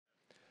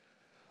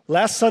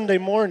Last Sunday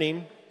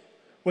morning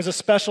was a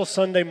special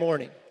Sunday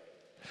morning.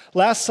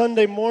 Last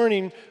Sunday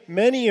morning,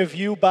 many of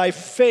you, by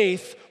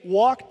faith,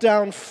 walked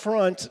down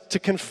front to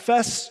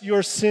confess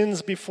your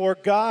sins before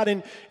God,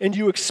 and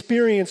you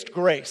experienced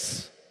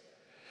grace.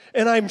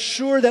 And I'm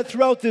sure that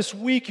throughout this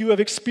week, you have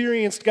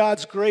experienced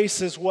God's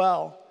grace as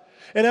well.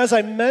 And as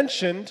I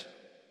mentioned,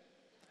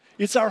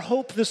 it's our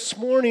hope this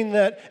morning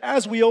that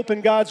as we open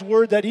God's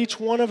Word, that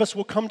each one of us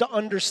will come to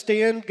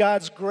understand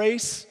God's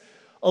grace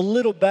a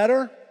little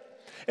better,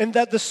 and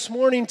that this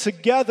morning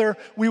together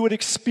we would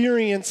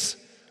experience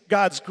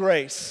God's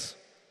grace.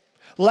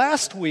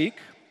 Last week,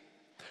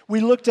 we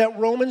looked at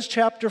Romans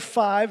chapter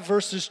 5,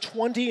 verses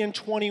 20 and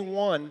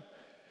 21.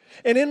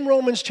 And in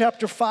Romans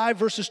chapter 5,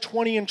 verses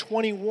 20 and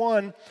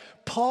 21,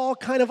 Paul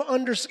kind of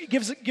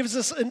gives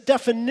us a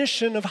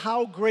definition of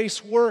how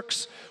grace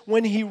works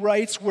when he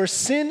writes, where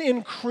sin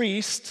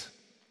increased,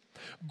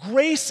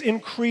 grace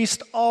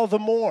increased all the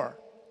more.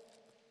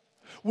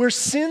 Where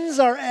sins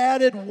are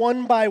added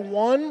one by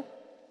one,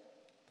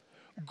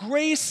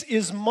 grace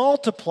is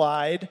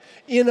multiplied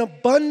in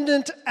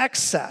abundant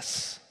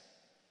excess.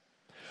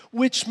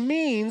 Which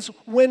means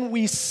when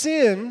we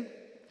sin,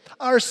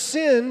 our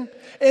sin,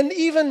 and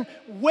even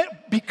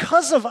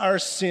because of our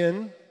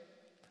sin,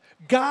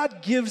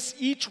 God gives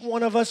each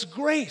one of us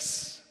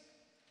grace.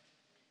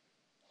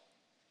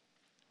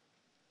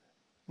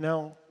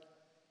 Now,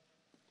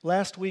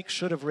 last week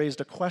should have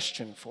raised a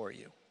question for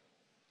you.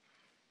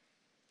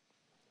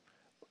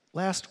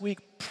 Last week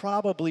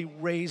probably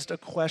raised a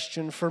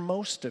question for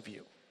most of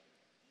you.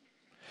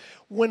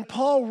 When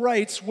Paul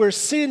writes, where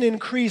sin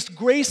increased,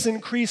 grace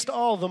increased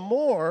all the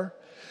more,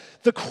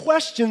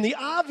 the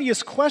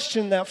obvious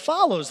question that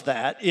follows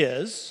that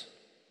is,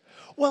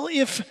 well,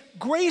 if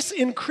grace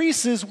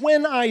increases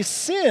when I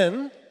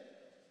sin,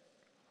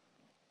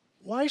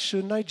 why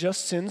shouldn't I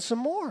just sin some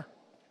more?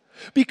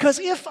 Because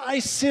if I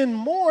sin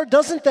more,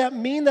 doesn't that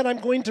mean that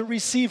I'm going to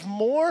receive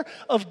more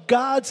of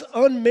God's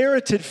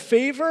unmerited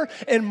favor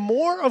and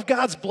more of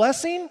God's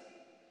blessing?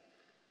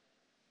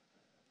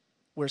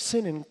 Where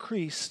sin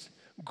increased,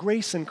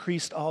 grace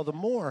increased all the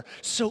more.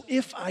 So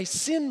if I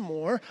sin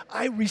more,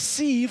 I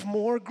receive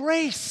more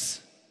grace.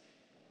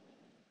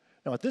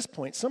 Now at this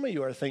point, some of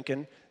you are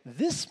thinking,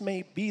 this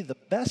may be the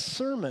best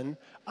sermon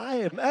I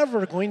am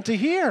ever going to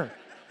hear.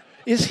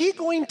 Is he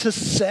going to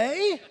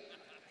say,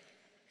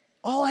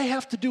 all I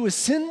have to do is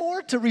sin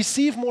more to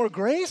receive more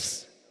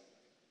grace?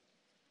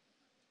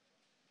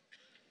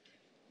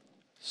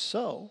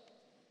 So,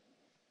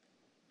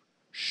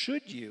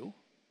 should you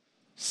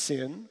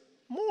sin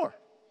more?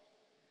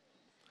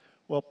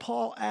 Well,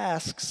 Paul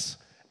asks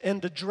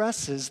and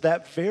addresses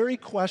that very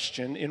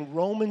question in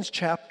Romans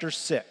chapter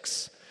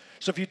 6.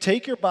 So if you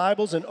take your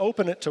Bibles and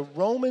open it to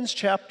Romans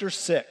chapter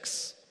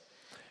 6,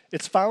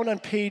 it's found on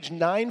page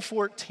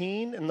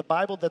 914 in the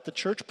Bible that the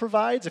church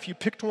provides. If you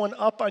picked one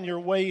up on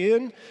your way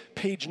in,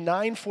 page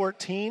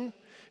 914.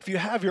 If you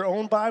have your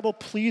own Bible,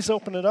 please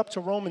open it up to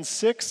Romans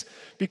 6,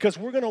 because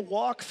we're going to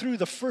walk through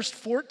the first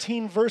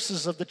 14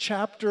 verses of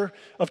chapter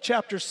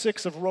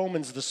 6 of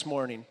Romans this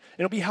morning.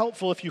 It'll be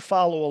helpful if you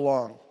follow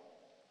along.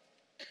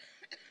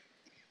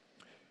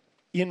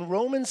 In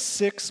Romans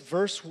 6,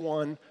 verse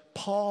 1,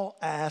 Paul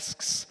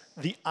asks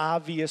the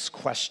obvious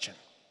question.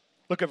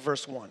 Look at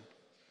verse 1.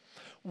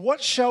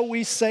 What shall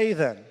we say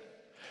then?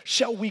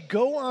 Shall we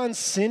go on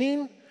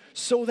sinning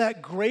so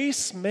that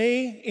grace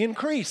may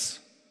increase?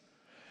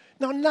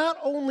 Now, not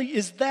only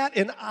is that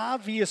an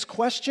obvious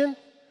question,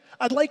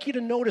 I'd like you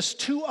to notice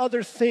two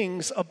other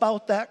things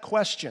about that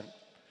question.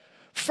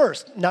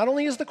 First, not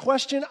only is the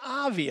question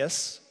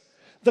obvious,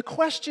 the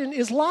question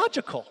is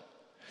logical.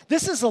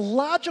 This is a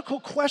logical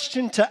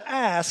question to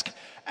ask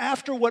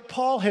after what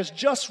Paul has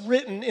just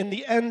written in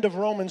the end of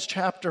Romans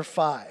chapter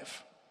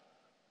 5.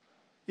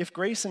 If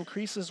grace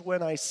increases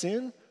when I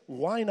sin,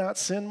 why not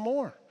sin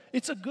more?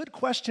 It's a good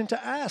question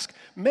to ask.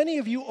 Many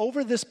of you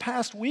over this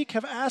past week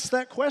have asked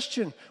that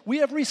question. We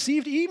have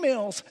received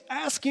emails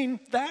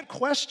asking that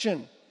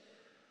question.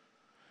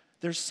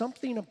 There's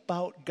something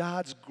about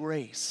God's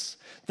grace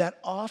that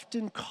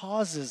often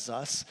causes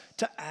us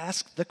to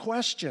ask the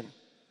question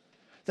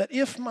that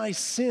if my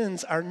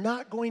sins are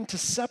not going to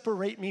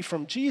separate me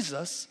from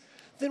Jesus,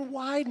 then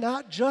why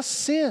not just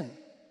sin?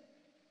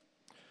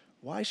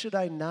 Why should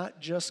I not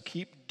just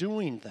keep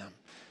doing them?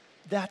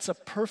 That's a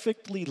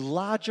perfectly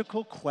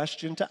logical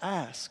question to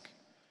ask.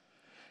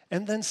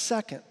 And then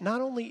second, not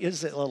only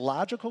is it a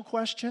logical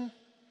question,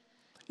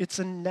 it's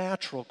a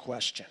natural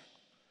question.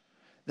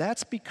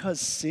 That's because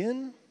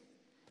sin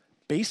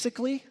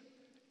basically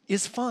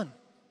is fun.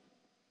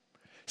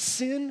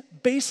 Sin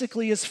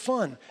basically is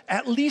fun,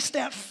 at least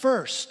at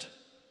first.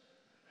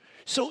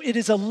 So it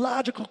is a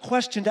logical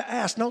question to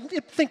ask. Now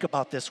think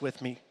about this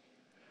with me.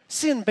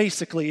 Sin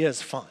basically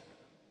is fun.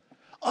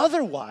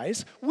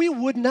 Otherwise, we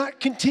would not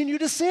continue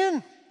to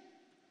sin.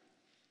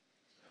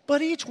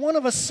 But each one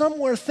of us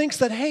somewhere thinks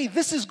that, hey,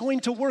 this is going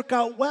to work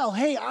out well.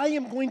 Hey, I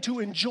am going to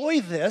enjoy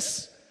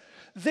this.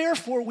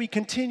 Therefore, we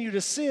continue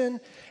to sin.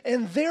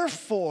 And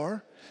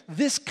therefore,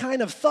 this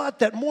kind of thought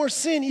that more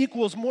sin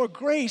equals more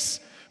grace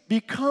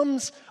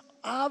becomes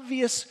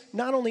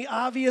not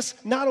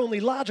only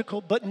logical,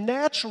 but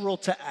natural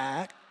to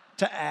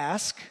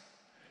ask,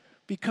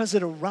 because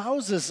it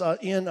arouses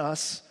in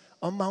us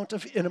an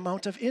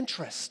amount of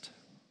interest.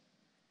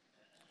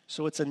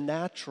 So it's a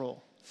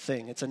natural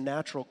thing. It's a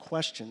natural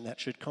question that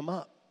should come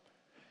up.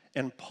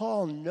 And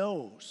Paul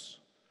knows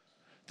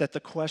that the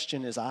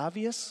question is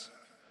obvious.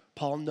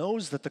 Paul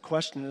knows that the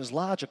question is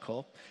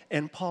logical.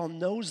 And Paul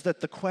knows that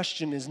the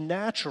question is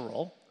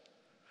natural.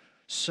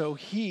 So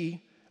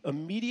he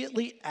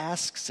immediately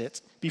asks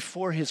it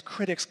before his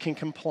critics can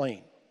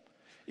complain.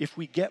 If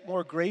we get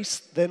more grace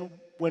than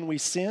when we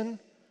sin,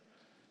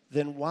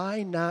 then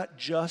why not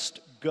just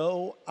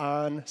go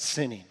on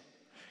sinning?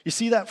 You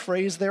see that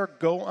phrase there,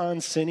 go on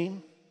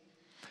sinning?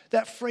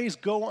 That phrase,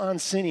 go on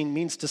sinning,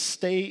 means to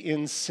stay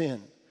in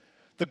sin.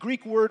 The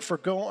Greek word for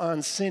go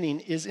on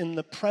sinning is in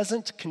the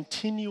present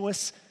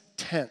continuous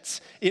tense.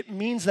 It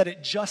means that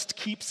it just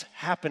keeps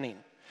happening.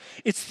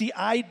 It's the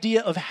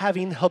idea of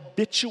having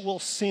habitual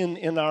sin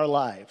in our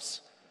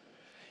lives.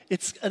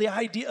 It's the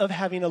idea of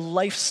having a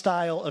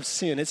lifestyle of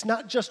sin. It's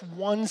not just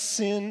one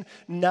sin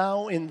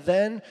now and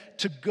then.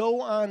 To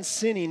go on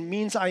sinning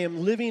means I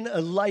am living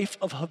a life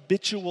of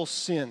habitual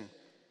sin.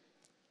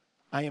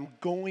 I am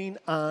going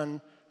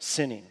on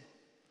sinning.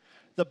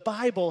 The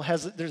Bible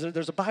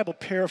there's a Bible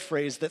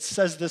paraphrase that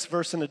says this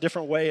verse in a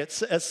different way. It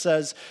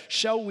says,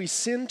 "Shall we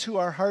sin to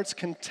our heart's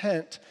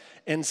content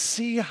and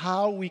see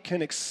how we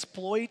can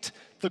exploit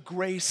the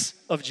grace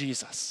of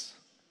Jesus?"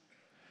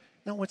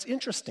 Now, what's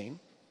interesting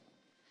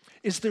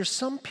is there's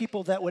some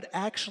people that would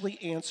actually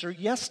answer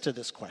yes to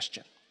this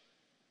question.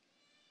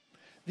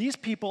 These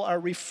people are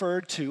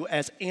referred to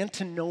as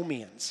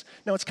antinomians.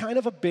 Now, it's kind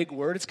of a big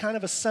word. It's kind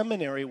of a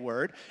seminary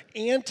word.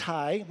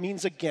 Anti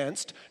means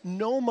against.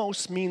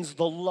 Nomos means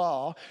the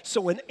law.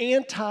 So an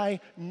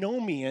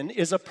antinomian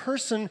is a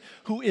person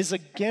who is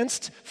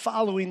against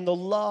following the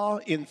law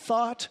in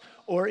thought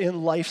or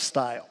in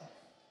lifestyle.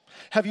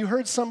 Have you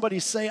heard somebody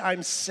say,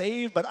 "I'm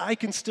saved, but I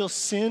can still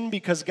sin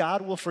because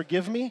God will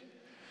forgive me"?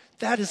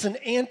 That is an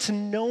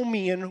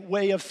antinomian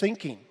way of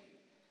thinking.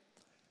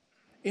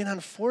 And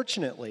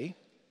unfortunately,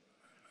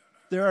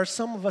 there are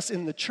some of us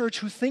in the church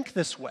who think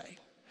this way.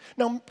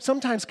 Now,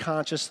 sometimes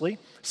consciously,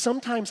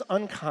 sometimes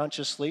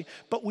unconsciously,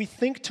 but we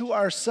think to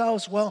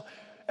ourselves, well,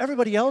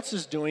 everybody else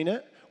is doing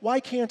it. Why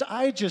can't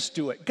I just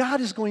do it? God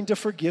is going to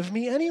forgive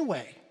me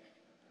anyway.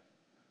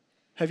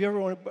 Have you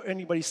ever heard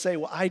anybody say,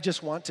 well, I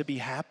just want to be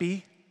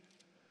happy,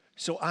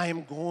 so I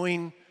am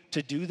going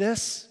to do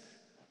this?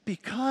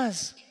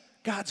 Because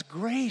God's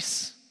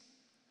grace,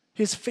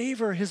 His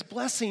favor, His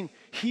blessing,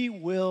 He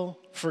will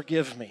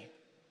forgive me.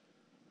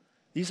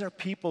 These are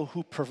people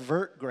who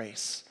pervert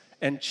grace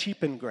and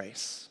cheapen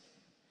grace.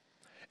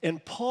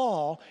 And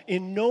Paul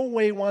in no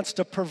way wants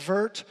to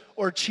pervert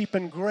or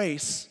cheapen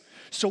grace.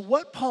 So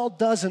what Paul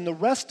does in the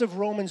rest of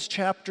Romans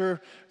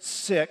chapter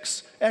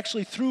 6,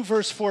 actually through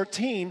verse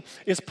 14,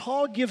 is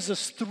Paul gives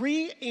us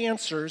 3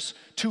 answers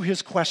to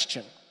his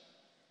question.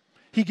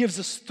 He gives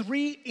us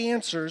 3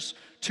 answers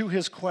to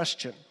his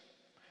question.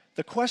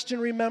 The question,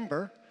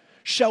 remember,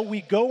 shall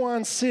we go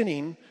on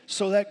sinning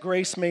so that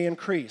grace may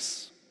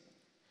increase?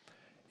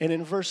 And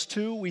in verse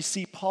 2, we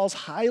see Paul's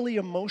highly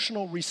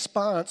emotional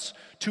response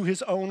to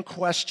his own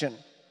question.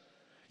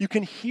 You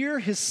can hear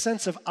his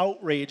sense of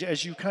outrage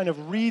as you kind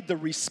of read the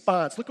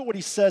response. Look at what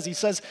he says. He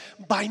says,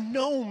 by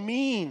no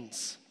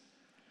means.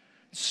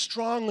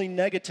 Strongly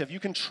negative. You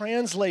can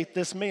translate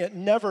this, may it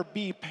never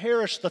be,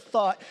 perish the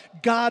thought,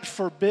 God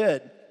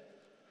forbid.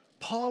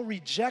 Paul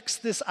rejects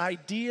this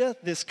idea,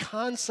 this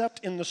concept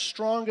in the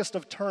strongest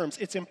of terms.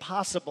 It's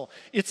impossible.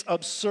 It's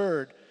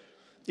absurd.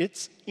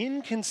 It's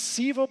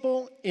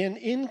inconceivable and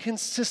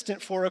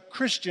inconsistent for a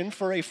Christian,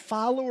 for a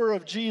follower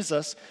of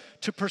Jesus,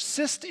 to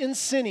persist in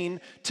sinning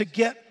to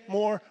get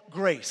more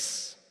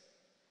grace.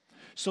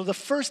 So the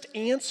first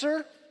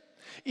answer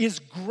is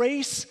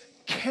grace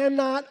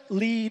cannot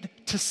lead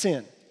to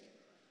sin.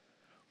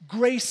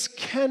 Grace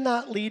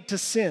cannot lead to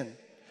sin.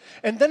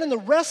 And then in the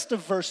rest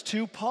of verse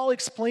 2, Paul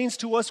explains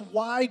to us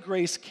why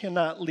grace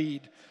cannot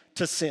lead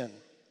to sin.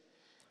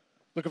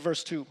 Look at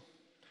verse 2.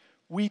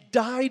 We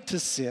died to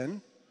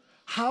sin.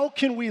 How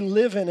can we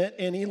live in it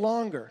any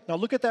longer? Now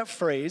look at that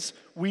phrase,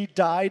 we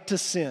died to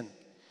sin.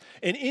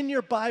 And in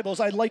your Bibles,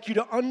 I'd like you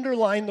to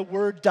underline the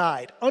word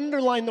died.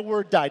 Underline the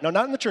word died. Now,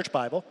 not in the church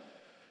Bible.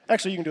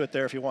 Actually, you can do it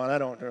there if you want. I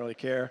don't really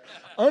care.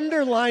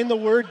 Underline the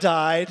word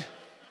died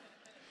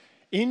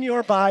in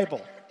your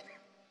Bible.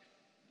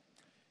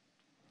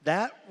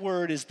 That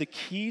word is the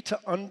key to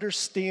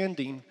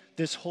understanding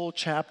this whole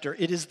chapter.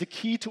 It is the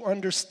key to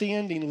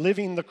understanding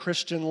living the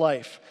Christian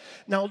life.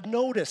 Now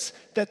notice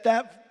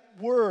that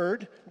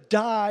word,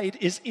 died,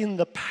 is in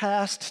the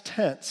past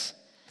tense.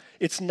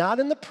 It's not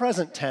in the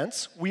present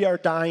tense, we are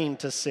dying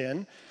to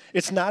sin.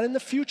 It's not in the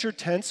future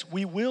tense,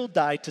 we will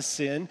die to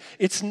sin.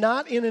 It's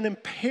not in an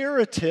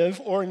imperative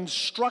or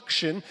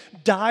instruction,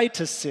 die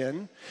to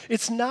sin.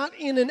 It's not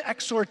in an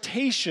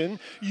exhortation,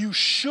 you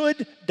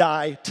should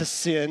die to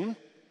sin.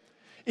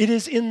 It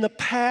is in the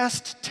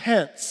past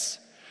tense.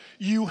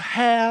 You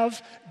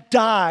have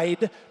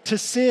died to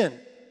sin.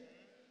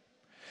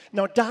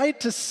 Now, died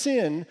to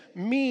sin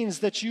means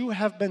that you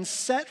have been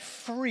set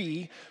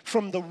free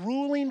from the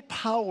ruling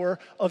power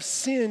of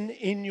sin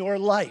in your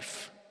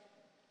life.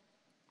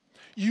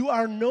 You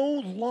are no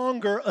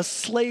longer a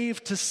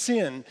slave to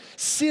sin.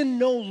 Sin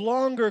no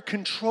longer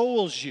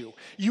controls you.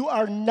 You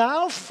are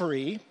now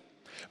free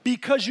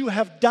because you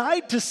have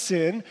died to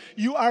sin.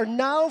 You are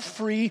now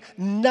free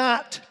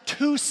not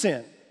to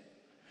sin.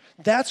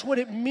 That's what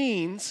it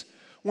means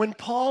when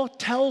Paul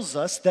tells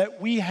us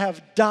that we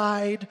have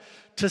died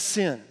to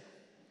sin.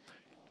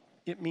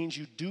 It means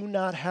you do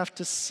not have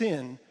to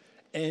sin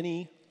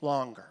any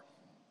longer.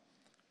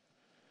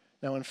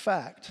 Now, in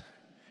fact,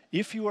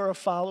 if you are a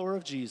follower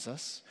of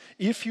Jesus,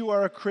 if you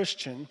are a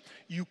Christian,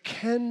 you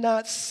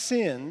cannot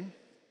sin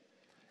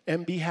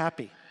and be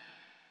happy.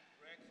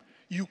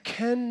 You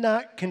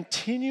cannot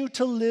continue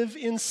to live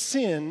in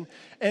sin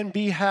and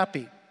be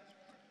happy.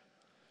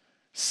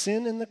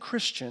 Sin and the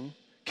Christian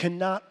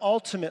cannot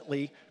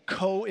ultimately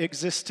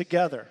coexist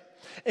together.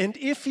 And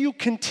if you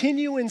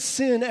continue in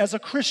sin as a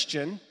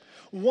Christian,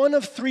 one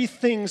of three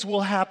things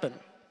will happen.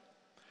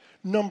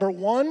 Number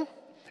one,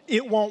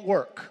 it won't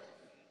work.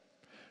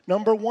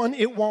 Number one,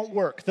 it won't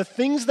work. The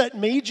things that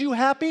made you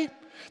happy,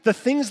 the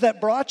things that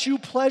brought you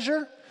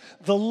pleasure,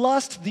 the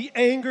lust, the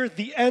anger,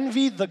 the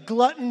envy, the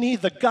gluttony,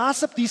 the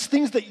gossip, these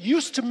things that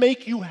used to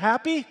make you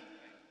happy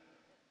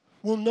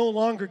will no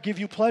longer give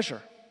you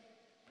pleasure.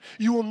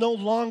 You will no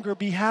longer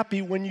be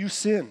happy when you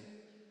sin.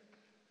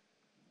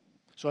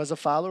 So as a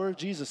follower of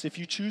Jesus, if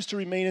you choose to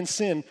remain in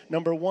sin,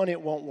 number one, it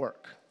won't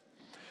work.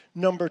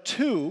 Number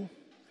two,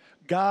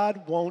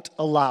 God won't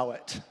allow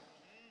it.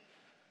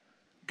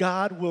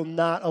 God will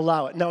not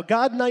allow it. Now,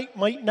 God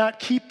might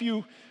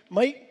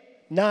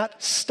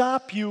not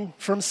stop you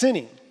from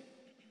sinning,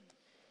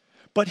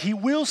 but He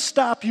will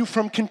stop you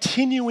from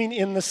continuing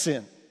in the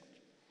sin.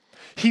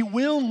 He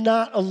will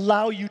not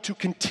allow you to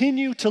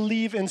continue to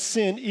live in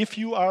sin if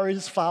you are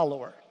His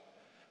follower,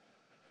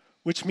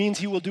 which means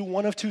He will do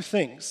one of two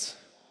things.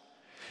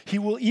 He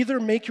will either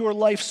make your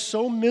life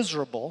so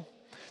miserable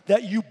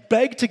that you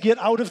beg to get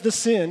out of the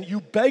sin,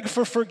 you beg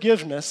for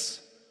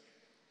forgiveness,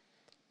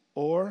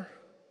 or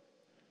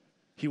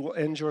He will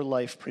end your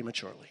life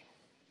prematurely.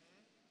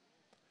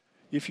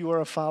 If you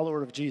are a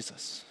follower of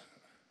Jesus,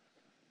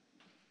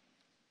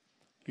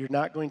 you're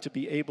not going to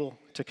be able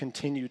to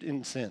continue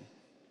in sin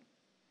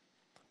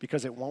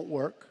because it won't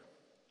work.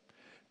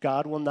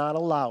 God will not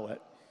allow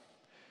it.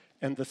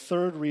 And the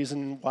third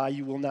reason why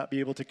you will not be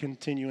able to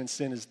continue in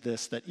sin is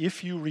this, that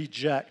if you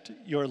reject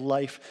your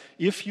life,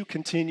 if you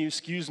continue,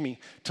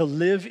 to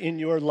live in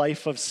your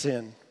life of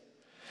sin,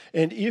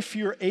 and if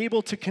you're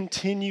able to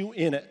continue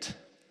in it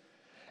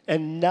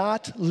and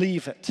not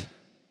leave it,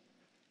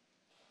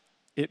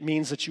 it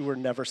means that you were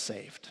never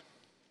saved.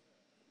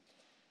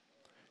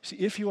 See,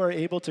 if you are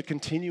able to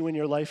continue in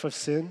your life of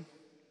sin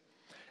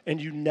and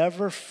you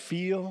never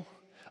feel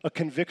a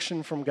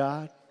conviction from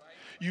God,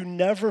 you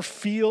never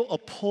feel a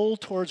pull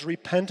towards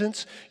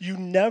repentance, you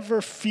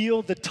never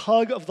feel the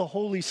tug of the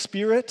Holy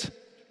Spirit,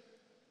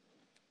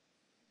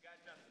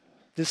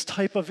 this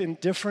type of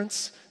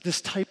indifference,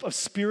 this type of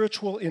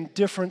spiritual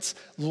indifference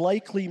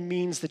likely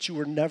means that you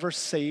were never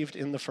saved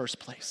in the first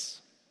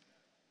place.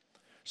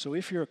 So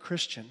if you're a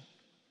Christian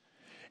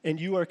and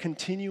you are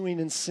continuing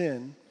in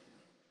sin,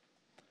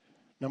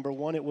 number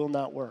one, it will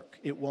not work.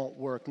 It won't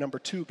work. Number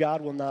two,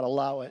 God will not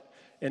allow it.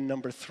 And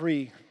number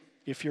three,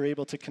 if you're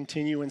able to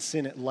continue in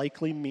sin, it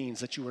likely means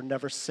that you were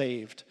never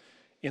saved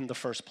in the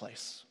first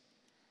place.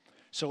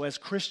 So as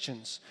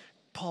Christians,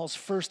 Paul's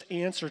first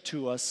answer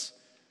to us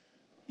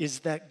is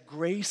that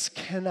grace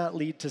cannot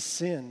lead to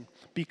sin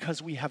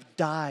because we have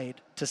died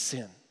to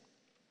sin.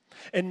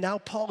 And now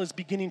Paul is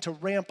beginning to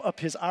ramp up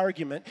his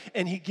argument,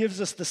 and he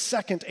gives us the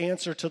second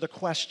answer to the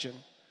question.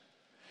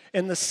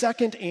 And the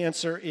second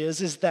answer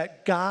is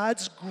that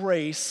God's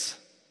grace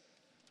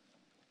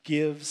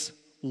gives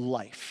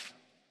life.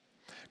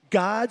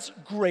 God's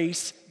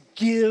grace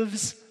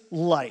gives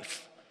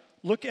life.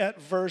 Look at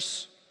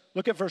verse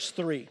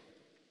 3.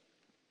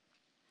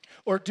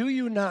 Or do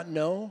you not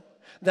know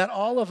that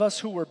all of us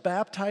who were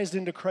baptized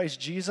into Christ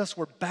Jesus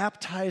were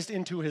baptized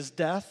into His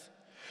death?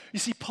 You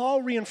see,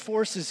 Paul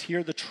reinforces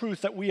here the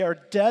truth that we are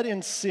dead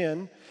in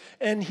sin,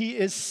 and he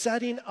is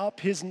setting up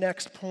his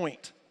next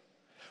point.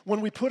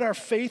 When we put our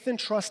faith and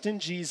trust in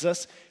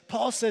Jesus,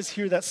 Paul says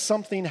here that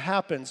something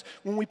happens.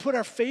 When we put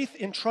our faith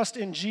and trust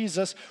in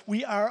Jesus,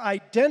 we are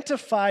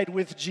identified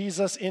with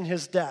Jesus in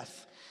His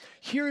death.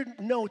 Here,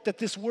 note that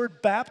this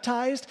word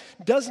baptized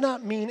does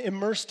not mean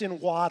immersed in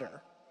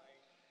water.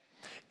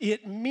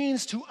 It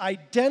means to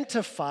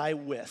identify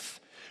with.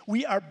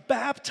 We are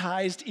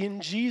baptized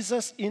in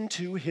Jesus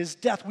into His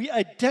death. We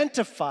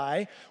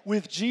identify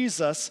with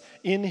Jesus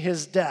in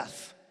His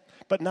death.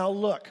 But now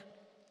look,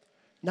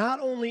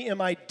 not only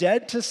am I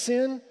dead to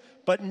sin,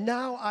 but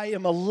now I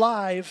am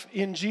alive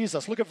in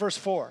Jesus. Look at verse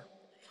 4.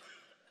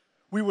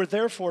 We were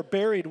therefore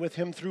buried with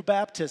him through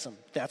baptism.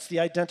 That's the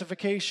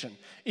identification.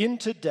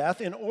 Into death,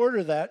 in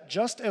order that,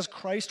 just as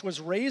Christ was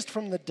raised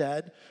from the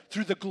dead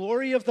through the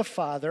glory of the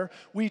Father,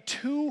 we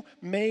too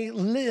may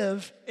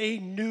live a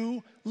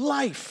new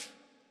life.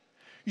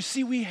 You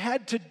see, we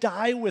had to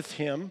die with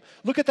him.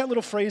 Look at that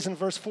little phrase in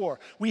verse 4.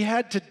 We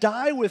had to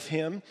die with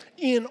him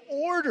in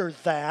order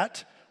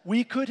that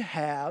we could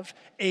have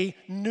a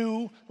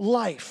new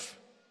life.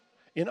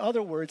 In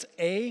other words,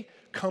 A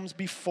comes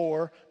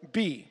before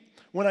B.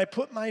 When I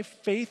put my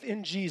faith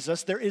in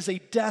Jesus, there is a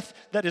death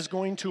that is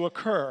going to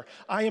occur.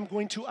 I am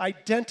going to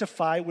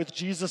identify with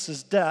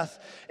Jesus' death,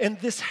 and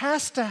this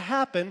has to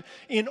happen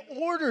in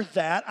order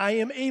that I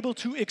am able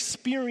to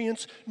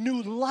experience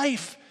new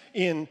life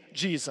in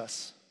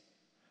Jesus.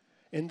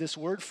 And this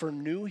word for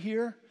new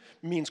here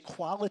means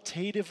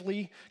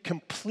qualitatively,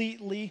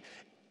 completely,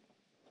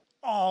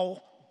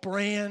 all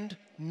brand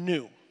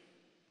new.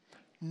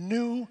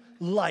 New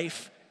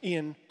life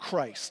in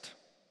Christ.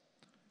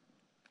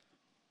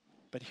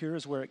 But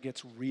here's where it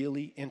gets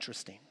really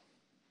interesting.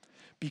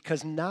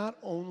 Because not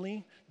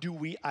only do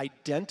we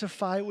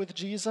identify with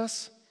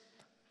Jesus,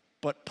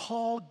 but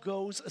Paul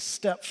goes a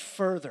step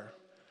further.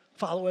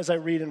 Follow as I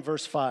read in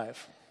verse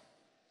 5.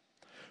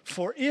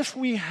 For if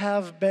we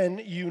have been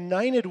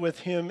united with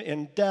him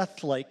in a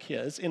death like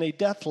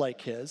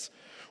his,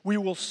 we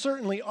will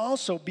certainly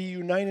also be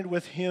united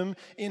with him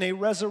in a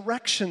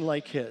resurrection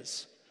like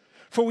his.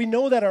 For we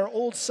know that our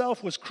old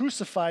self was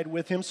crucified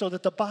with him so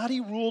that the body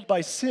ruled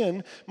by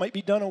sin might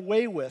be done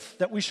away with,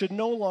 that we should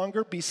no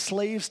longer be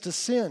slaves to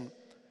sin.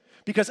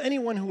 Because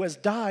anyone who has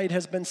died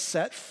has been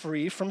set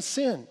free from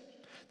sin.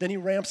 Then he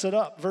ramps it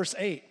up, verse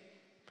 8.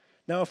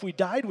 Now if we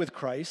died with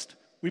Christ,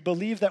 we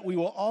believe that we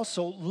will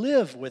also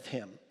live with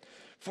him.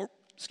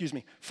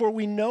 For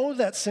we know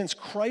that since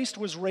Christ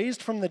was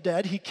raised from the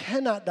dead, he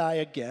cannot die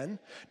again.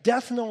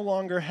 Death no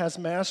longer has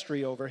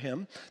mastery over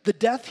him. The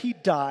death he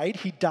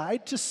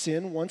died to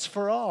sin once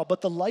for all.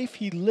 But the life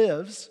he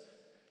lives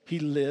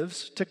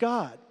to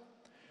God.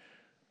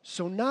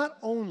 So not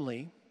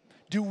only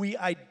do we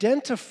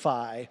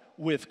identify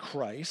with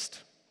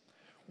Christ,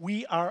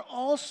 we are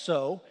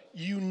also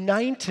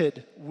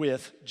united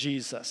with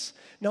Jesus.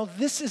 Now,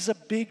 this is a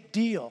big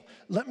deal.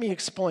 Let me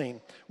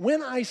explain.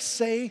 When I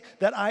say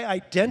that I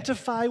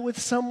identify with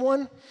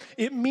someone,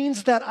 it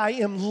means that I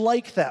am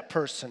like that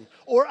person,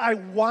 or I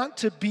want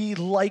to be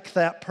like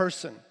that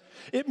person.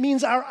 It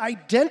means our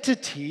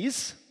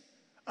identities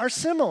are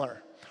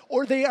similar,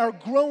 or they are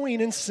growing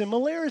in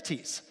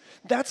similarities.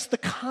 That's the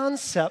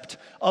concept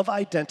of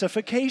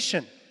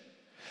identification.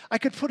 I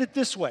could put it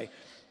this way.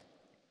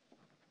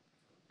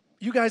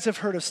 You guys have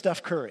heard of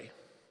Steph Curry.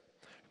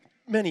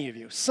 Many of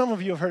you. Some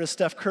of you have heard of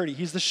Steph Curry.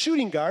 He's the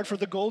shooting guard for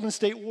the Golden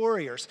State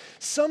Warriors.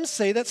 Some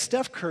say that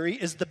Steph Curry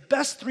is the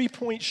best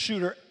three-point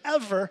shooter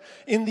ever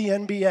in the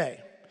NBA.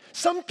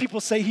 Some people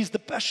say he's the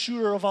best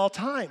shooter of all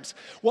times.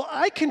 Well,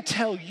 I can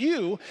tell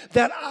you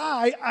that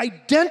I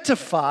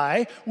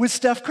identify with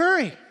Steph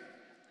Curry.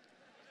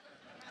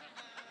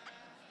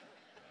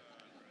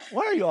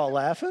 Why are you all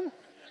laughing?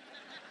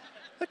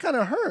 That kind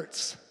of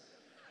hurts.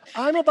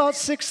 I'm about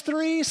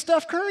 6'3",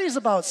 Steph Curry's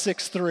about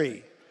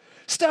 6'3".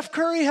 Steph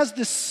Curry has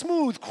this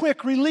smooth,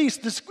 quick release,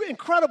 this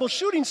incredible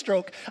shooting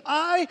stroke.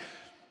 I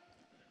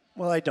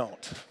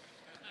don't.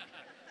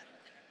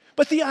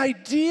 But the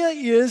idea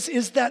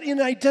is that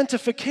in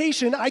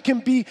identification, I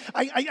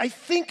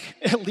think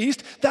at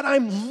least that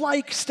I'm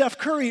like Steph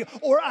Curry,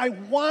 or I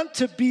want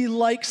to be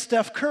like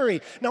Steph Curry.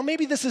 Now,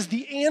 maybe this is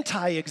the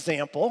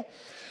anti-example,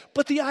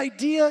 but the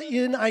idea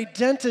in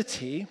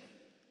identity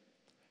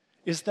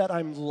is that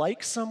I'm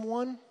like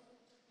someone,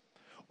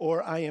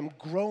 or I am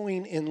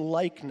growing in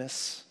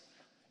likeness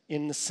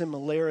in the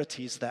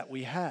similarities that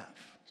we have.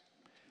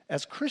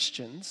 As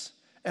Christians,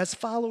 as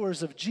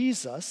followers of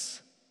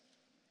Jesus,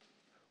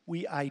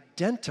 we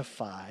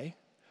identify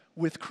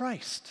with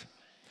Christ.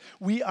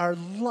 We are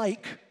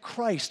like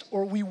Christ,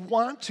 or we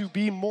want to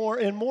be more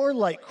and more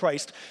like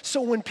Christ.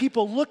 So when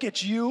people look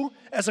at you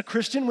as a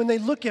Christian, when they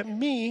look at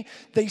me,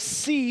 they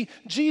see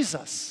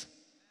Jesus.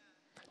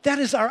 That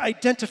is our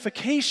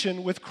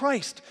identification with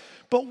Christ.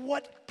 But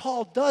what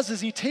Paul does is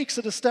he takes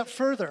it a step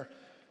further.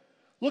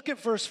 Look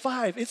at verse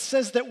 5. It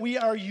says that we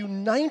are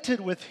united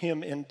with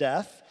him in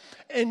death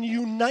and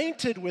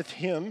united with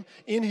him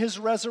in his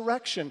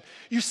resurrection.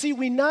 You see,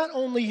 we not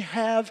only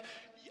have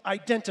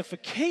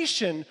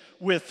identification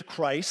with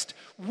Christ,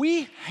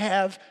 we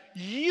have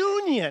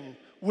union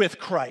with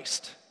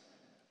Christ.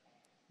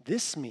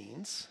 This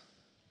means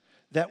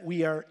that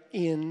we are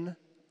in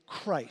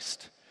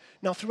Christ.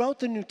 Now, throughout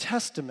the New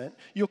Testament,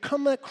 you'll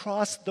come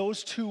across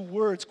those two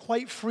words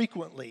quite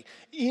frequently,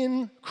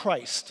 in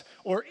Christ,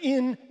 or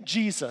in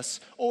Jesus,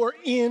 or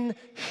in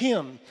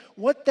him.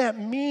 What that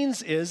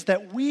means is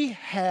that we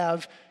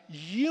have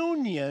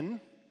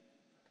union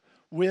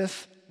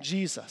with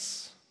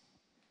Jesus.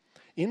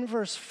 In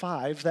verse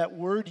 5, that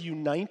word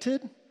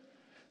united,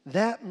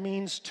 that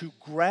means to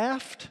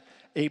graft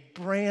a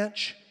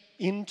branch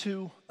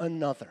into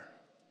another.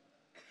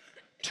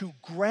 To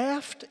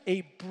graft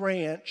a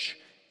branch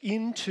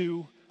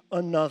into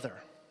another.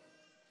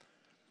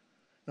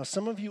 Now,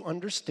 some of you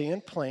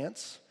understand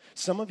plants.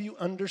 Some of you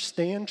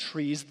understand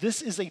trees.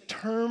 This is a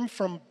term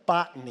from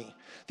botany,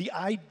 the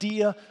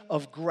idea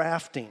of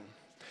grafting.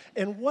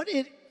 And what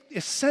it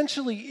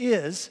essentially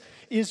is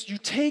you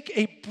take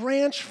a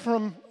branch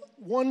from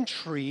one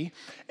tree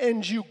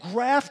and you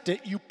graft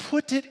it, you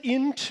put it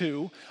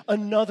into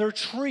another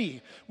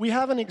tree. We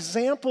have an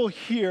example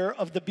here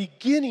of the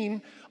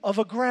beginning of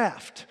a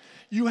graft.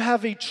 You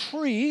have a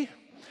tree,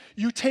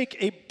 you take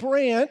a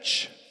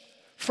branch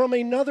from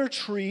another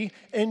tree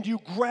and you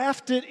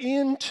graft it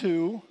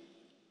into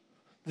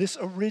this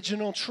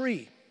original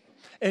tree.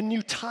 And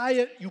you tie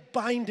it, you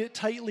bind it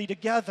tightly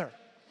together.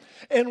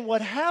 And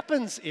what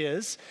happens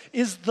is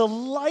the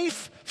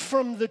life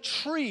from the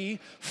tree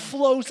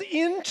flows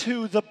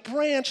into the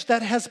branch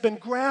that has been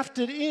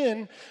grafted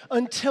in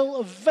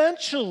until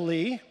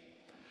eventually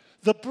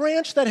the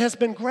branch that has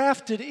been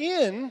grafted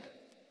in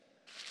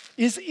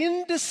is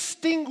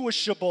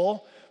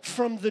indistinguishable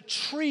from the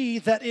tree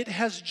that it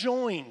has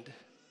joined.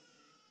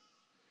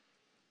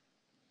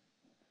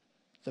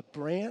 The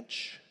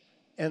branch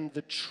and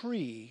the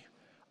tree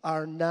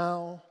are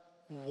now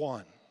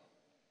one.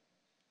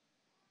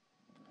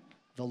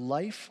 The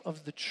life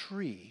of the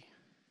tree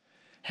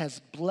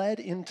has bled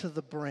into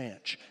the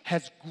branch,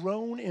 has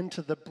grown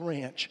into the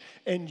branch,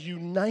 and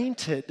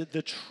united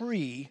the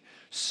tree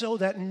so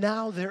that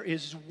now there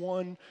is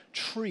one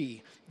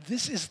tree.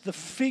 This is the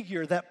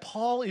figure that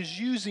Paul is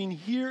using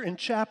here in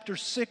chapter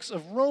 6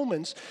 of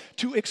Romans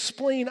to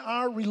explain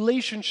our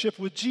relationship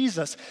with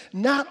Jesus.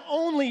 Not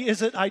only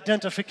is it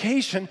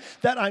identification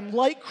that I'm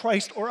like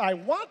Christ or I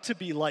want to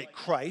be like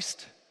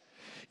Christ,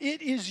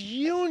 it is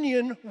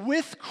union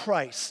with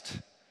Christ.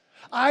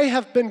 I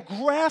have been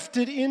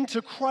grafted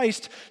into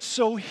Christ,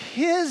 so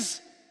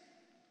His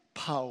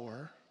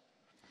power,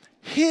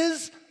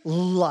 His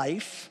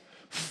life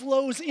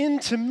flows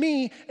into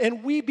me,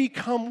 and we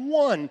become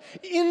one,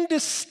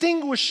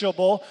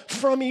 indistinguishable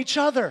from each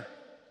other.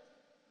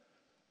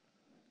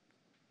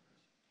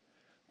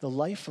 The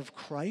life of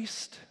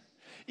Christ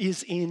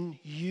is in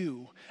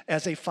you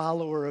as a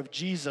follower of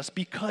Jesus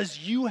because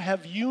you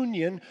have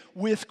union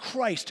with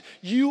Christ.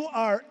 You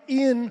are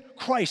in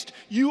Christ.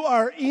 You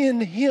are in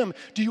Him.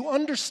 Do you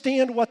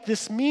understand what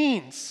this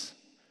means?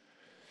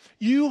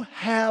 You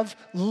have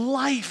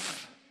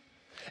life.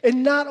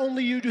 And not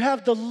only you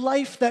have the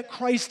life that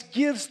Christ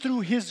gives through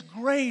His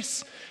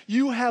grace,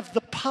 you have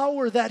the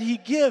power that He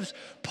gives.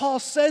 Paul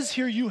says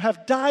here, you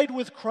have died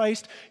with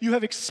Christ, you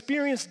have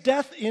experienced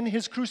death in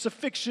His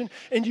crucifixion,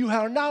 and you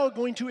are now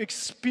going to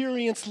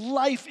experience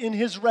life in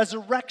His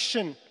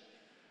resurrection.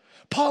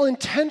 Paul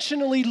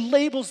intentionally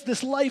labels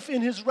this life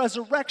in His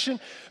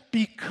resurrection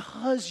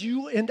because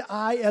you and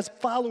I, as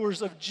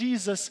followers of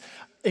Jesus,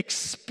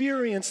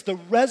 experience the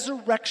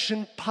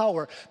resurrection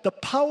power. The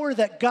power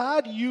that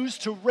God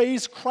used to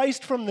raise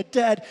Christ from the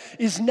dead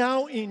is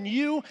now in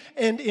you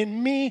and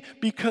in me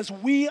because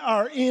we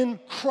are in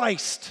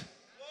Christ.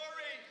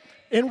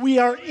 Glory. And we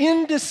are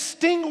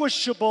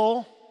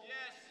indistinguishable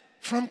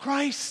from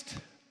Christ.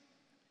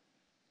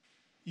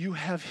 You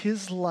have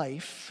His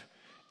life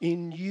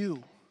in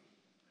you.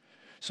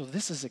 So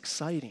this is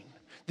exciting.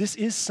 This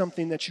is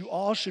something that you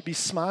all should be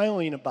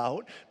smiling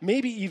about,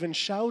 maybe even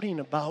shouting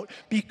about,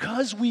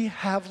 because we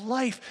have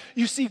life.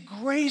 You see,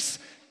 grace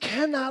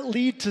cannot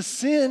lead to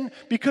sin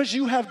because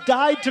you have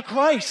died to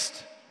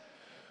Christ.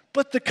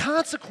 But the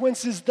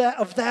consequences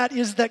of that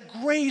is that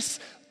grace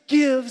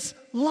gives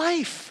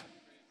life.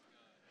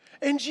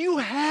 And you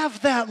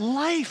have that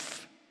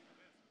life.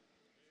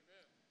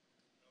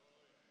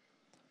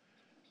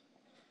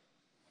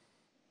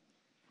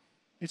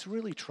 It's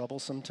really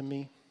troublesome to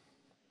me.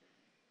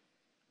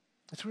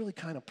 It's really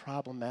kind of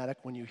problematic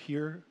when you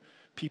hear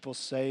people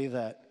say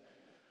that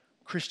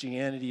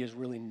Christianity is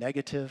really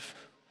negative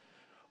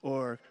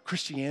or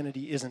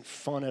Christianity isn't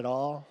fun at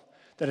all,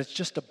 that it's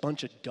just a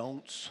bunch of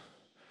don'ts.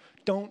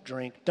 Don't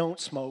drink, don't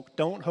smoke,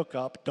 don't hook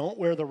up, don't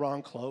wear the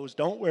wrong clothes,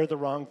 don't wear the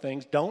wrong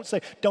things, don't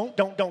say, don't.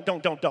 That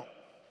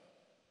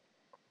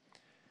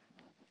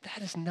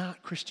is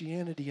not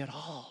Christianity at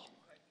all.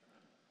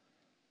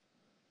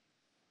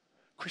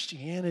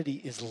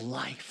 Christianity is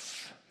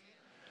life.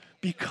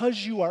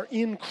 Because you are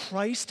in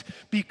Christ,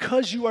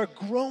 because you are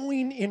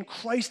growing in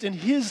Christ and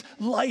His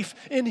life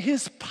and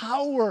His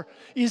power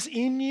is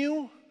in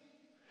you,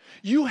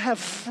 you have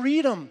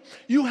freedom.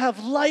 You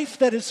have life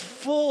that is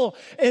full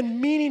and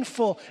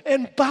meaningful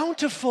and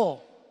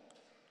bountiful.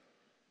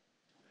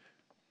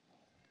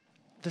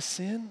 The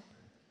sin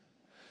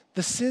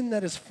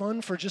that is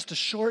fun for just a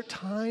short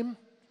time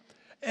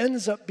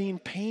ends up being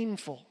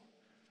painful.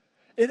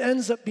 It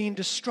ends up being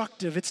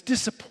destructive. It's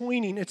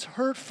disappointing. It's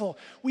hurtful.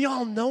 We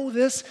all know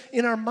this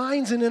in our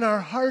minds and in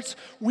our hearts.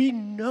 We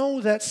know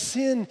that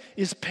sin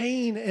is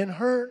pain and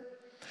hurt.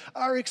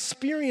 Our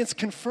experience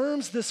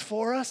confirms this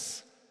for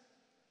us.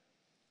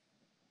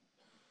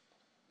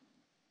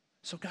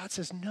 So God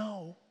says,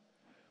 no,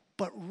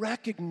 but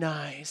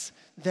recognize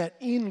that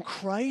in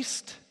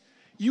Christ,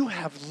 you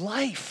have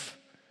life.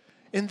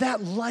 And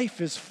that life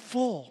is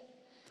full.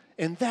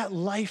 and that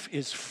life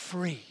is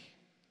free.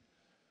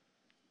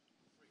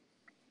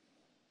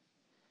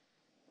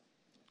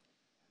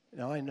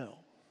 Now I know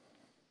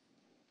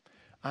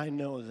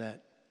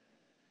that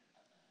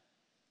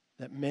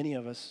many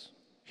of us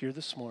here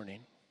this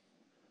morning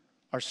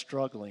are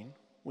struggling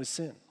with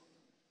sin.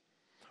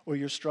 Or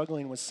you're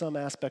struggling with some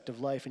aspect of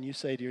life and you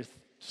say to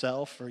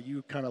yourself, or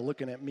you kind of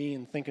looking at me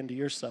and thinking to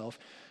yourself,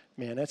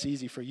 man, that's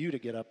easy for you to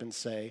get up and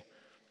say,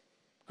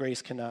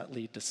 grace cannot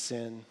lead to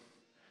sin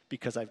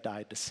because I've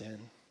died to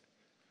sin.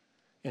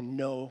 And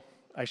no,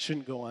 I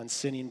shouldn't go on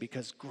sinning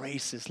because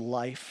grace is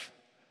life.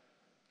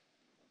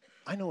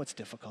 I know it's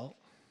difficult.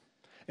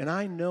 And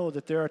I know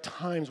that there are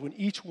times when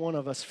each one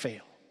of us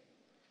fail.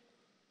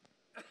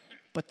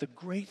 But the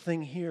great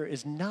thing here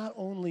is not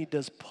only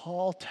does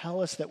Paul tell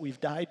us that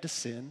we've died to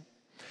sin,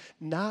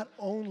 not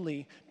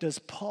only does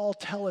Paul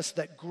tell us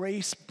that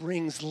grace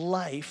brings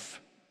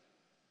life,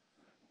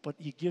 but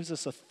he gives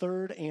us a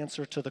third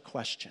answer to the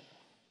question.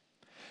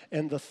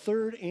 And the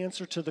third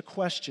answer to the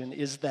question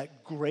is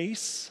that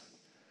grace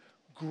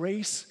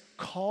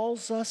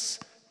calls us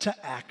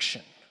to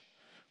action.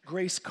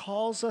 Grace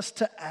calls us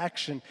to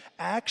action,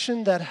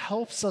 action that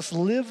helps us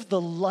live the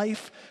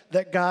life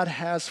that God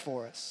has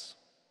for us.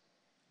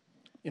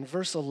 In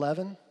verse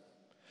 11,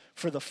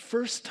 for the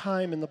first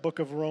time in the book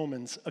of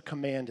Romans, a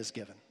command is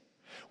given.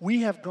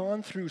 We have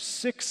gone through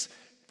 6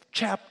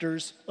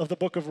 chapters of the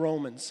book of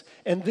Romans,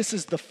 and this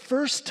is the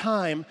first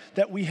time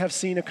that we have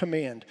seen a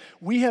command.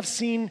 We have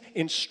seen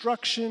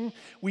instruction,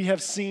 we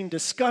have seen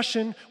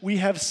discussion, we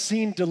have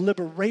seen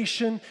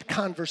deliberation,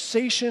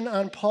 conversation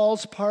on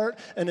Paul's part,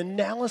 an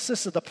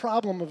analysis of the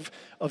problem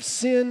of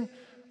sin,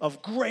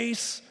 of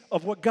grace,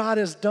 of what God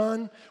has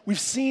done. We've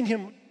seen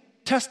him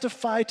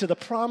testify to the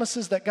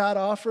promises that God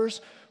offers,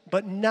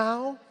 but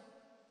now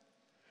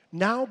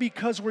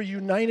because we're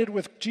united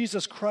with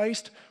Jesus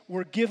Christ,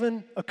 we're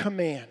given a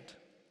command.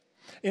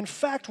 In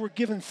fact, we're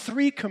given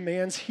 3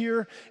 commands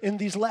here in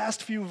these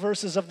last few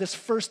verses of this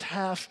first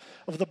half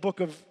of the book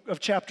of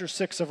chapter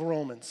 6 of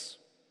Romans.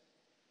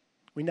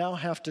 We now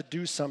have to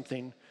do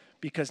something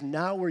because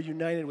now we're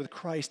united with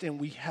Christ and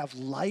we have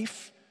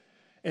life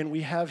and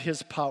we have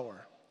his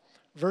power.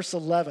 Verse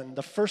 11,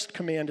 the first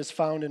command is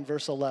found in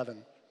verse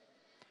 11.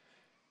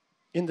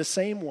 In the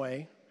same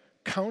way,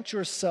 count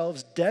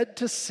yourselves dead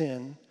to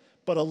sin,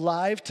 but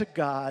alive to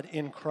God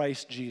in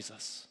Christ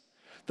Jesus.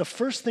 The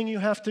first thing you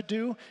have to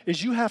do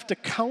is you have to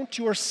count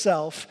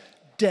yourself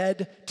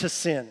dead to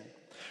sin.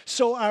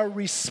 So our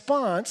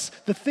response,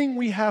 the thing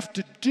we have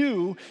to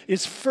do,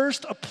 is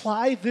first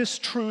apply this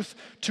truth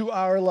to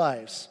our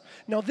lives.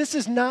 Now, this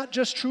is not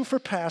just true for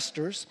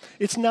pastors.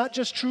 It's not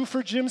just true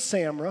for Jim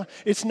Samra.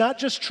 It's not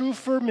just true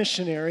for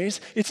missionaries.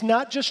 It's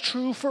not just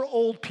true for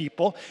old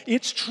people.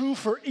 It's true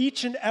for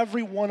each and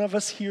every one of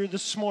us here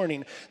this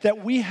morning,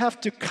 that we have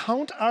to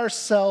count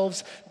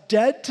ourselves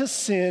dead to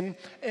sin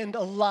and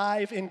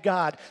alive in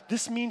God.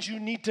 This means you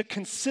need to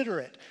consider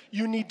it.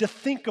 You need to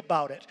think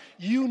about it.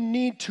 You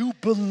need to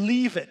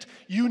believe it.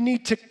 You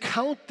need to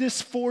count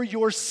this for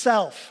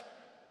yourself.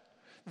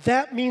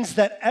 That means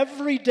that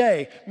every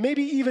day,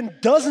 maybe even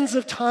dozens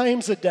of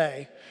times a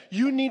day,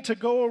 you need to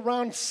go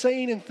around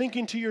saying and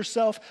thinking to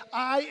yourself,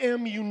 I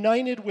am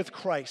united with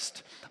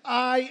Christ.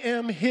 I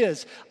am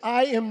his.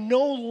 I am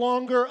no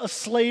longer a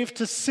slave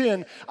to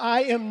sin.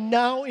 I am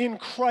now in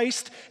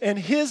Christ, and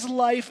his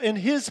life and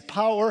his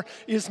power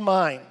is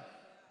mine.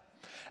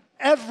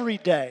 Every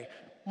day,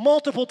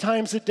 multiple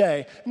times a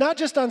day, not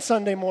just on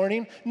Sunday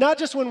morning, not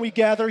just when we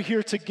gather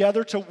here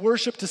together to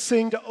worship, to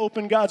sing, to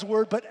open God's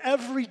word, but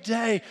every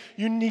day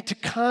you need to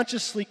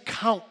consciously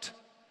count,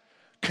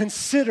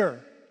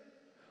 consider,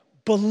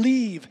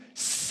 believe,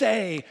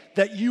 say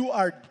that you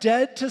are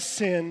dead to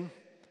sin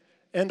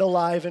and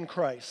alive in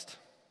Christ.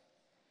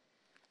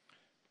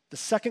 The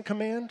second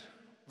command,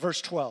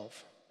 verse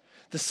 12.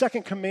 The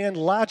second command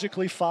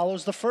logically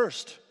follows the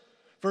first.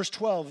 Verse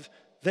 12,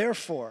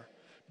 therefore,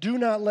 do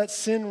not let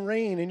sin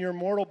reign in your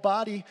mortal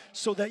body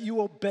so that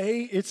you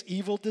obey its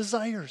evil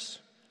desires.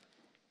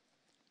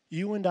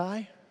 You and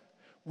I,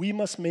 we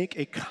must make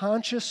a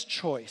conscious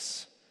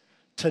choice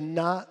to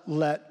not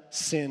let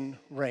sin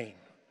reign.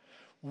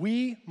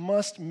 We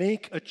must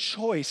make a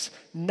choice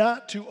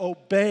not to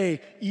obey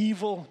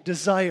evil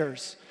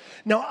desires.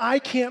 Now, I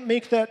can't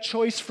make that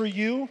choice for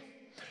you.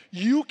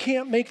 You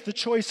can't make the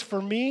choice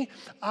for me.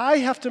 I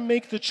have to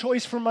make the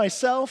choice for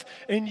myself,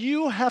 and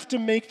you have to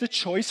make the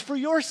choice for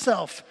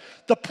yourself.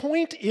 The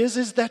point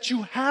is that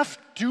you have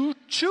to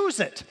choose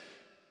it.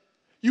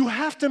 You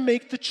have to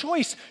make the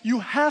choice. You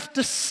have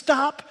to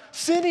stop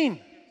sinning.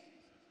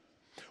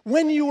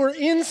 When you were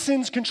in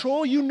sin's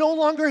control, you no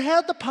longer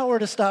had the power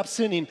to stop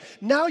sinning.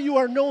 Now you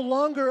are no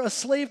longer a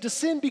slave to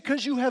sin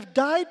because you have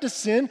died to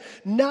sin.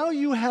 Now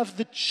you have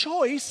the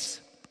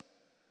choice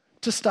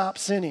to stop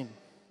sinning.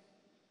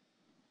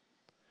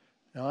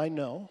 Now, I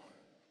know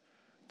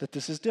that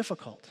this is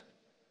difficult.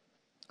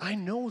 I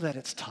know that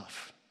it's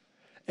tough.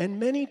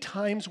 And many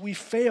times we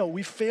fail.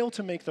 We fail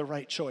to make the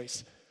right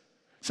choice.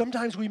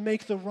 Sometimes we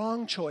make the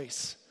wrong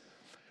choice.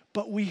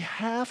 But we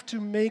have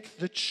to make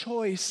the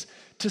choice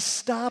to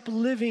stop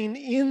living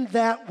in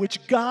that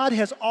which God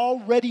has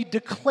already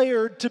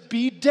declared to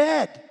be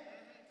dead.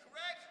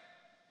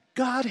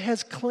 God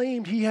has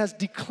claimed, He has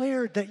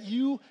declared that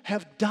you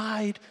have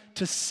died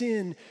to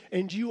sin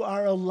and you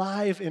are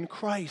alive in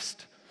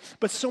Christ.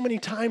 But so many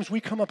times we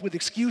come up with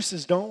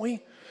excuses, don't we?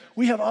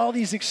 We have all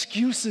these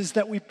excuses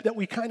that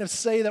we kind of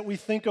say, that we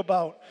think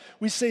about.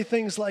 We say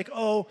things like,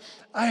 oh,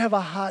 I have a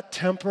hot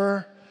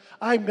temper.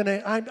 I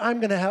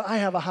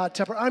have a hot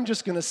temper. I'm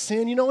just gonna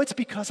sin. You know, it's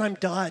because I'm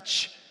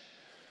Dutch.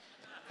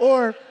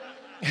 Or,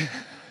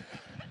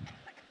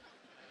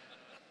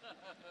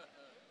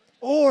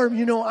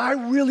 you know, I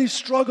really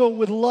struggle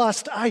with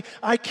lust. I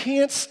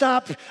can't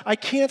stop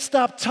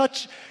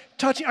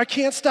touching. I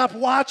can't stop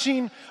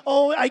watching.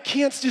 Oh, I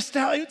can't just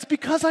stop. It's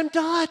because I'm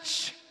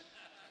Dutch.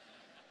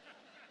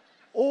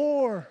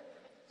 Or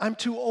I'm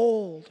too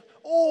old.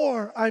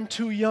 Or I'm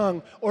too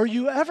young. Or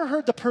you ever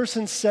heard the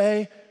person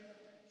say,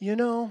 you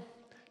know,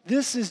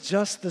 this is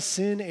just the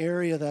sin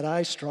area that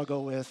I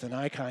struggle with, and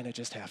I kind of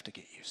just have to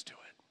get used to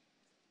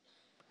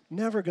it.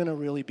 Never going to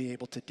really be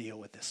able to deal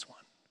with this one.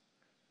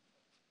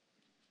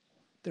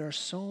 There are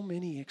so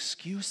many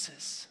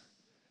excuses.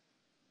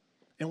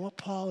 And what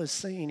Paul is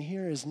saying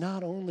here is,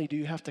 not only do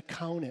you have to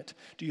count it,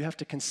 do you have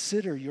to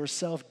consider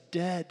yourself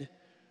dead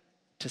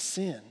to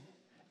sin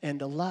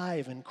and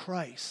alive in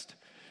Christ,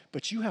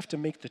 but you have to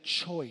make the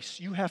choice.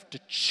 You have to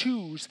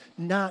choose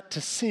not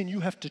to sin. You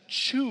have to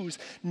choose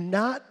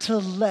not to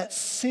let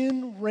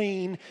sin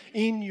reign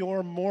in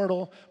your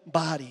mortal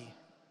body.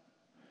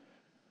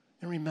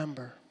 And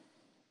remember,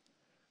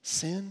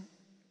 sin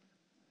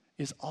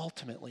is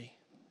ultimately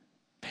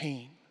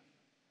pain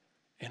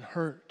and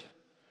hurt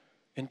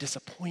and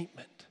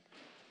disappointment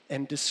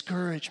and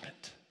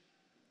discouragement.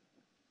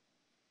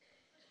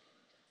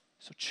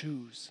 So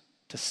choose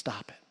to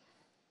stop it.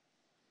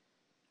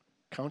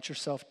 Count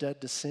yourself dead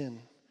to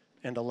sin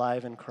and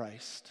alive in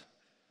Christ.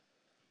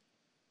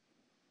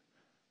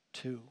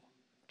 2,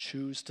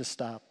 choose to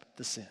stop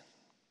the sin.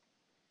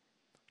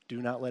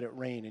 Do not let it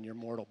reign in your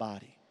mortal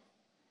body.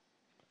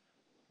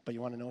 But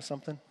you want to know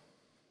something?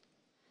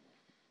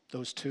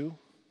 Those 2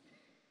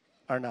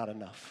 are not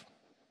enough.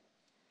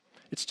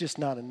 It's just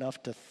not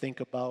enough to think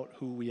about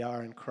who we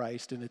are in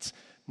Christ, and it's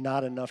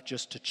not enough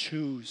just to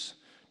choose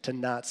to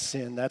not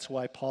sin. That's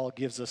why Paul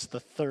gives us the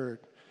third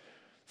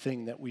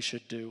thing that we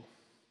should do.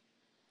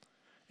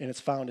 And it's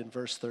found in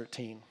verse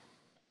 13.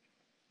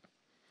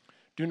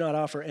 Do not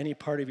offer any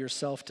part of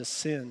yourself to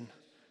sin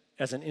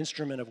as an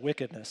instrument of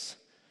wickedness,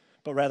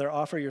 but rather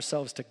offer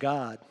yourselves to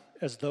God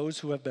as those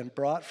who have been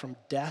brought from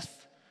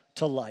death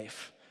to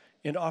life,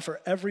 and offer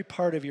every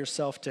part of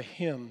yourself to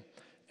Him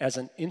as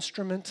an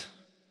instrument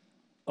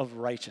of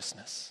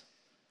righteousness.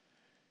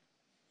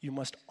 You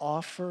must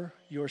offer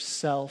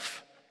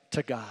yourself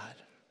to God.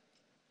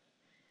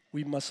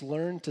 We must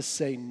learn to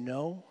say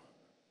no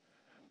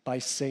by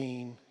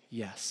saying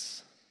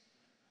yes.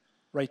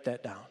 Write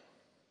that down.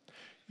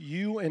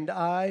 You and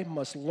I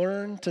must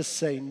learn to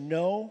say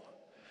no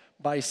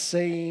by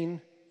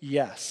saying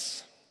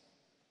yes.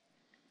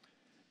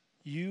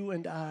 You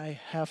and I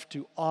have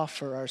to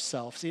offer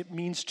ourselves. It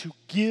means to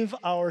give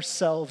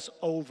ourselves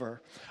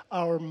over.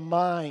 Our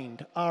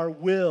mind, our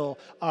will,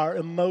 our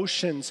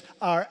emotions,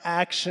 our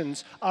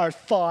actions, our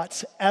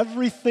thoughts,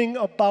 everything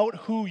about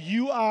who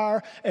you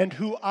are and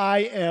who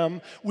I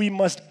am, we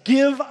must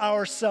give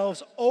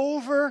ourselves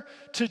over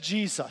to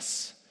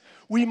Jesus.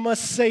 We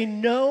must say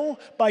no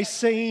by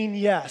saying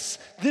yes.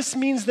 This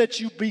means that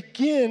you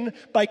begin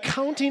by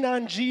counting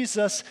on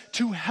Jesus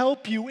to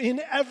help you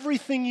in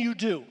everything you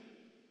do.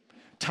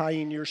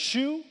 Tying your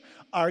shoe,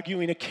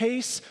 arguing a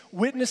case,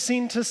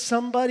 witnessing to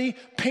somebody,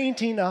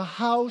 painting a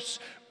house,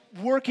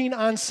 working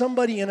on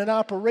somebody in an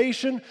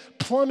operation,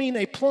 plumbing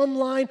a plumb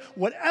line,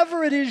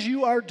 whatever it is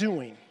you are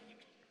doing,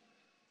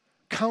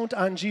 count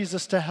on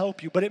Jesus to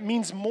help you. But it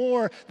means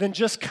more than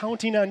just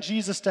counting on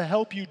Jesus to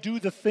help you do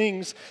the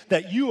things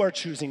that you are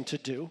choosing to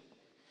do.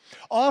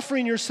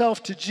 Offering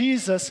yourself to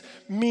Jesus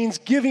means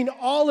giving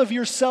all of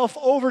yourself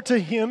over to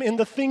Him in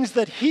the things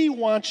that He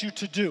wants you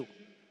to do.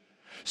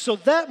 So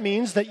that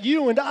means that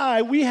you and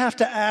I, we have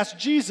to ask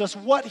Jesus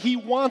what He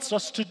wants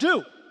us to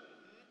do.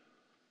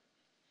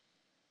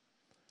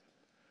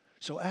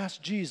 So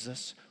ask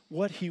Jesus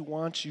what He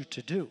wants you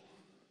to do.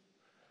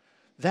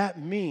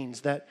 That means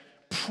that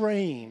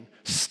praying,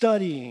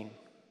 studying,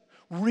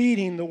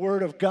 reading the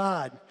Word of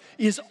God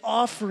is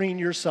offering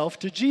yourself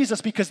to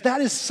Jesus, because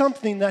that is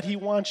something that He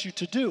wants you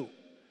to do.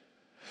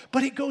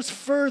 But it goes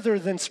further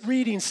than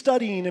reading,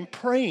 studying, and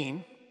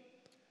praying.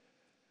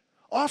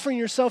 Offering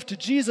yourself to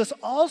Jesus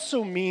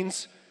also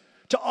means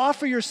to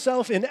offer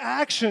yourself in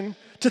action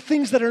to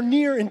things that are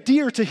near and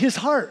dear to His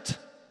heart.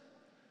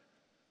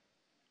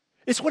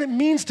 It's what it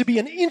means to be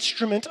an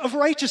instrument of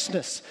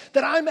righteousness,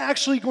 that I'm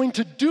actually going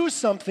to do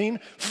something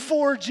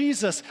for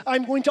Jesus.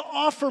 I'm going to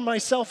offer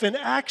myself in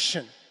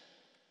action.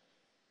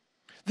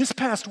 This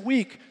past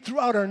week,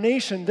 throughout our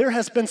nation, there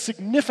has been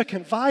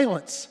significant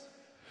violence,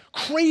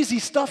 crazy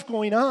stuff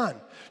going on.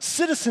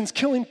 citizens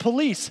killing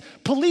police,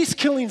 police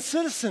killing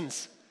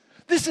citizens.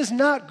 This is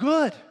not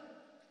good.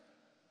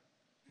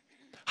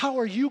 How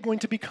are you going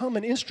to become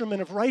an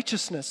instrument of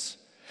righteousness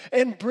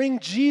and bring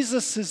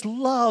Jesus'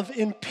 love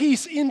and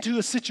peace into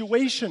a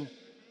situation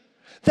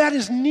that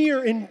is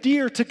near and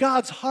dear to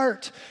God's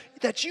heart,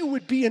 that you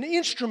would be an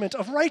instrument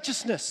of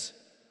righteousness,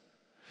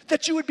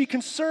 that you would be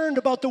concerned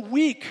about the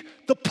weak,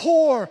 the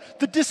poor,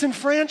 the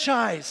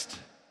disenfranchised,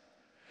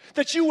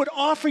 that you would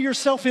offer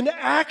yourself in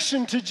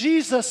action to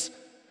Jesus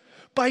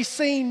by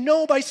saying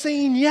no, by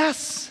saying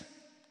yes.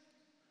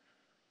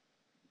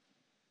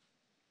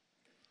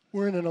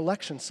 We're in an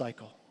election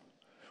cycle.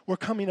 We're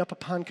coming up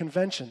upon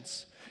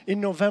conventions. In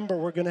November,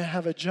 we're going to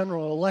have a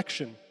general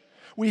election.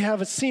 We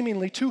have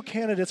seemingly two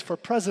candidates for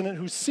president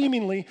who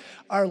seemingly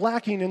are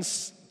lacking in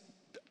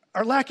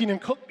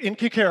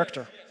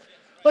character.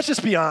 Let's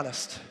just be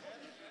honest.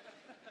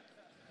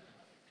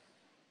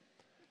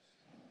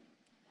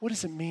 What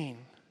does it mean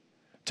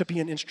to be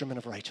an instrument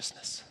of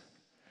righteousness?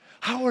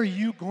 How are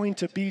you going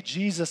to be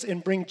Jesus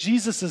and bring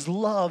Jesus'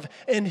 love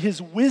and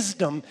his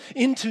wisdom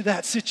into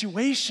that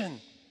situation?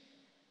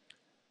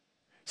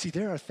 See,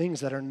 there are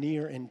things that are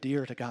near and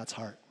dear to God's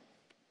heart.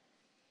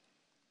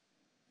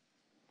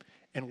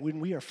 And when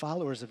we are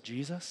followers of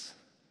Jesus,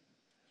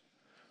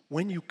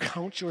 when you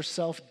count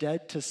yourself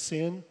dead to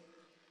sin,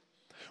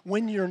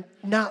 when you're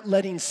not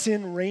letting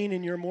sin reign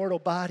in your mortal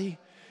body,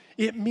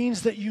 it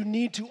means that you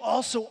need to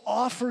also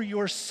offer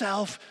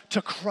yourself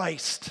to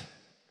Christ.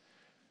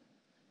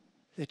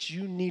 That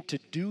you need to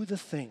do the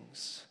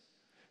things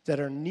that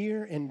are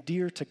near and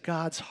dear to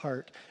God's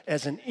heart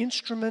as an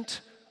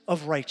instrument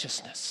of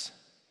righteousness.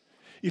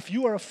 If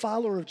you are a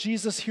follower of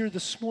Jesus here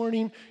this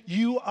morning,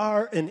 you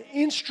are an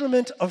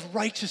instrument of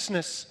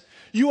righteousness.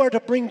 You are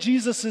to bring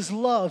Jesus'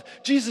 love,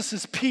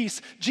 Jesus'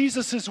 peace,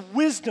 Jesus'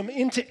 wisdom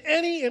into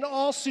any and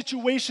all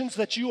situations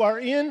that you are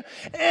in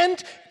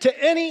and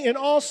to any and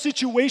all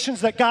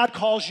situations that God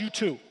calls you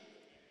to.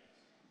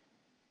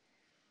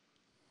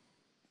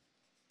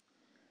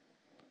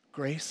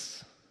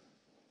 Grace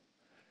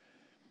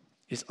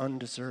is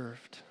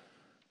undeserved.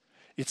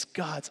 It's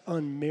God's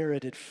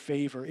unmerited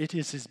favor. It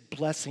is his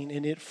blessing,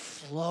 and it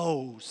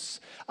flows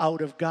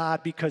out of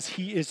God because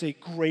he is a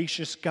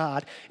gracious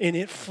God, and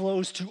it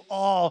flows to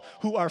all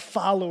who are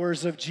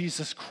followers of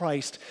Jesus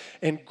Christ.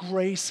 And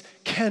grace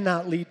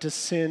cannot lead to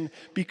sin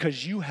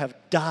because you have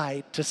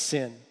died to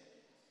sin.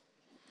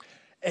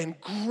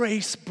 And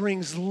grace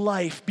brings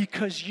life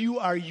because you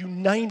are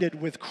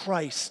united with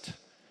Christ.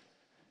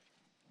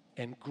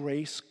 And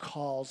grace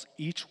calls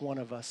each one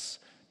of us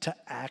to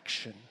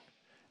action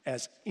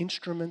as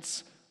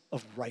instruments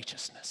of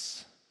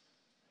righteousness.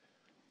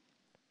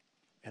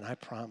 And I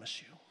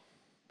promise you,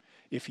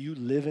 if you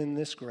live in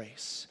this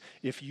grace,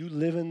 if you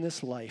live in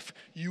this life,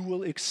 you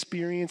will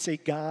experience a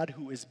God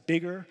who is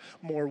bigger,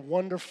 more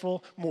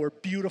wonderful, more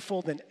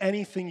beautiful than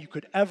anything you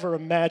could ever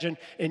imagine,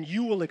 and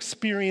you will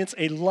experience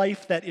a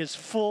life that is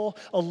full,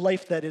 a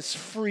life that is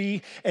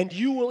free, and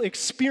you will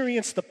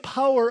experience the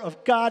power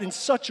of God in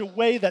such a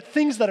way that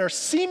things that are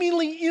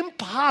seemingly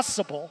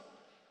impossible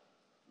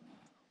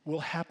will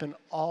happen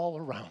all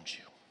around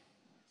you.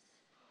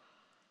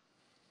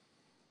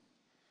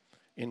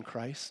 In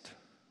Christ,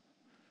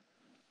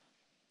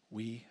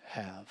 we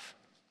have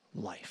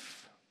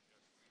life.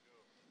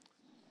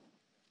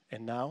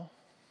 And now,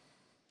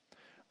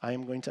 I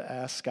am going to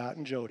ask Scott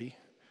and Jody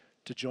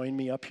to join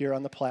me up here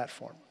on the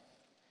platform.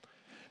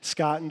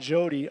 Scott and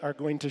Jody are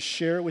going to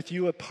share with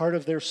you a part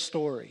of their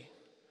story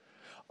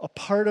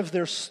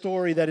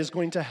that is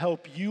going to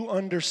help you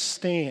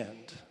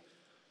understand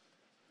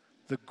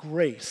the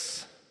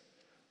grace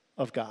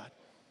of God.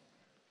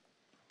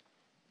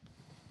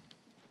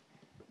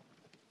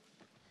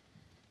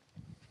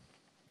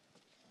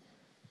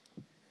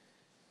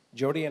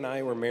 Jody and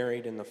I were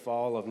married in the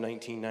fall of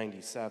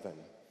 1997.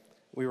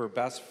 We were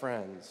best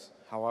friends.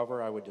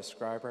 However, I would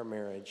describe our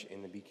marriage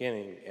in the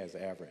beginning as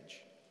average.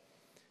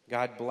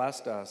 God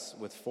blessed us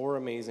with 4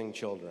 amazing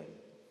children.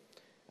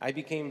 I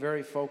became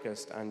very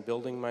focused on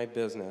building my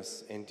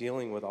business and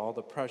dealing with all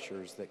the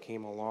pressures that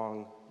came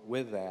along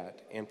with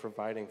that and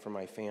providing for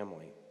my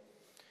family.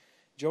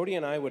 Jody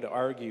and I would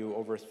argue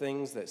over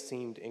things that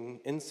seemed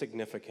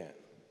insignificant.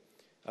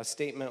 A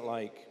statement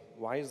like,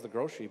 "Why is the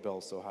grocery bill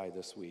so high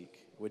this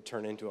week?" would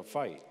turn into a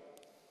fight.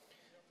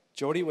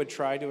 Jody would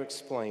try to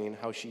explain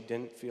how she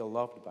didn't feel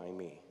loved by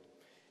me,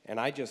 and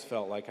I just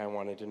felt like I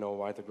wanted to know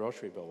why the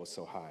grocery bill was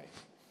so high.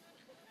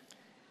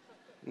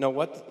 No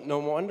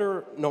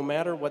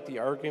matter what the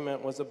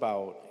argument was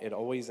about, it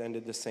always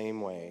ended the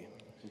same way.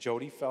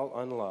 Jody felt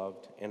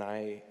unloved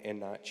and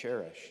not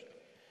cherished.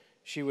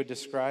 She would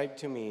describe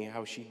to me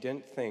how she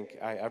didn't think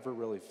I ever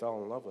really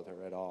fell in love with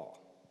her at all.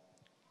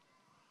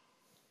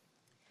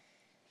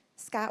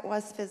 Scott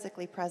was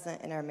physically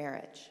present in our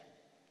marriage.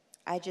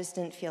 I just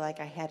didn't feel like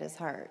I had his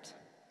heart.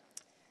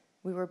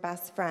 We were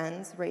best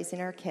friends,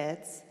 raising our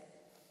kids,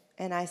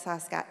 and I saw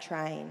Scott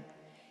trying.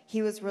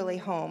 He was really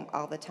home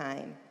all the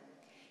time.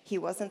 He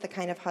wasn't the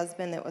kind of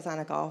husband that was on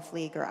a golf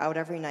league or out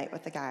every night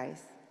with the guys.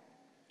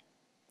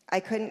 I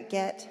couldn't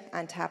get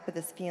on top of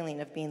this feeling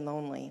of being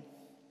lonely.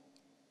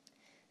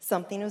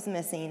 Something was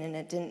missing, and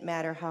it didn't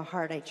matter how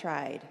hard I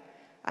tried.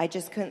 I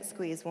just couldn't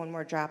squeeze one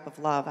more drop of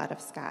love out of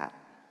Scott.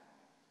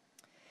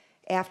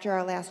 After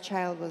our last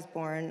child was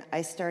born,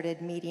 I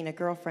started meeting a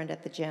girlfriend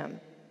at the gym.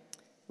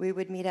 We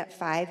would meet at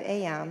 5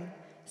 a.m.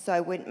 so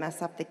I wouldn't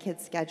mess up the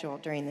kids' schedule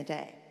during the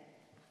day.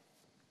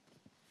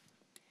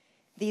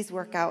 These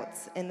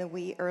workouts in the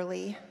wee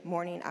early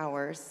morning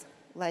hours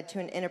led to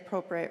an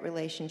inappropriate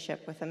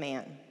relationship with a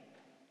man.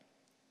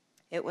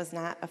 It was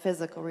not a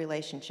physical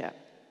relationship.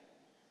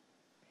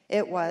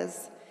 It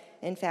was,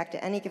 in fact,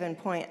 at any given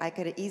point, I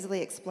could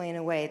easily explain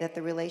away that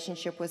the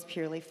relationship was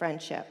purely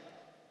friendship.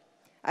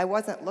 I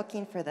wasn't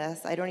looking for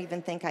this. I don't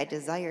even think I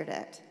desired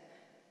it.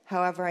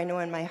 However, I know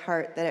in my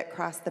heart that it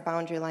crossed the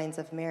boundary lines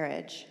of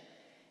marriage,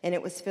 and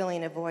it was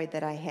filling a void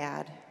that I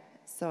had.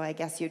 So I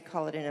guess you'd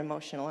call it an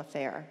emotional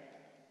affair.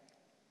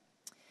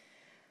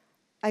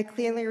 I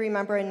clearly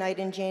remember a night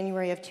in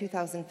January of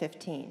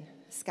 2015.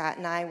 Scott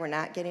and I were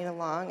not getting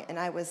along, and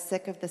I was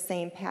sick of the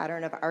same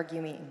pattern of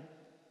arguing.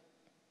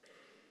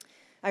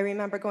 I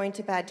remember going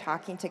to bed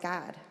talking to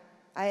God.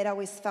 I had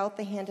always felt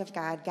the hand of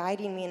God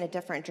guiding me in a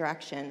different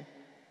direction,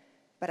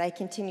 but I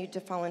continued to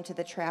fall into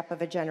the trap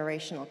of a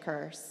generational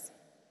curse.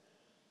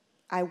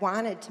 I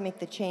wanted to make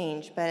the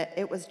change, but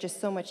it was just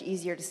so much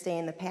easier to stay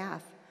in the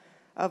path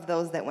of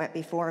those that went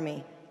before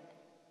me.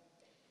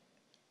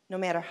 No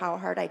matter how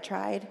hard I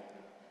tried,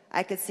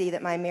 I could see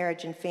that my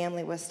marriage and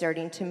family was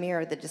starting to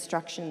mirror the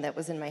destruction that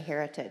was in my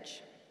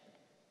heritage.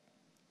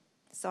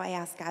 So I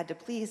asked God to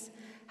please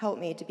help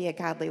me to be a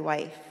godly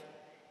wife.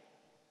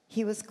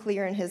 He was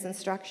clear in his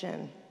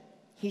instruction.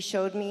 He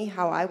showed me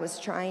how I was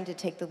trying to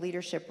take the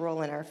leadership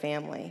role in our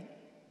family.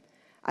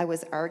 I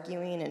was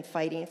arguing and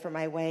fighting for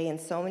my way in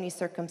so many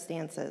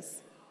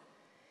circumstances.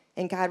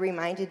 And God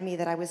reminded me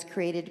that I was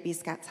created to be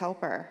Scott's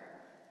helper.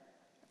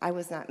 I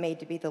was not made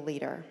to be the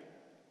leader.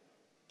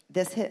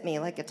 This hit me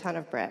like a ton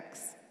of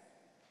bricks.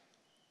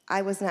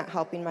 I was not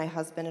helping my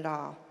husband at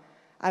all.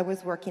 I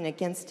was working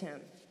against him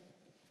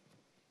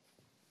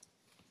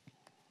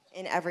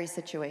in every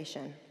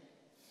situation.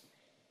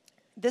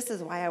 This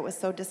is why I was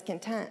so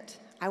discontent.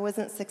 I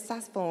wasn't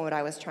successful in what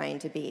I was trying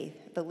to be,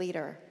 the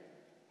leader.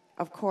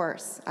 Of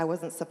course, I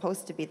wasn't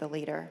supposed to be the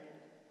leader.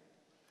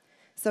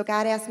 So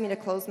God asked me to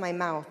close my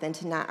mouth and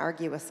to not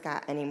argue with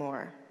Scott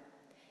anymore.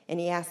 And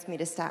he asked me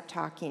to stop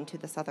talking to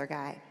this other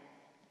guy.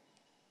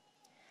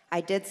 I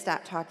did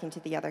stop talking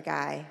to the other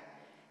guy,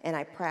 and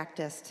I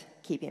practiced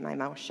keeping my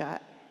mouth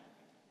shut.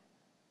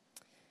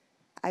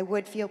 I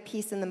would feel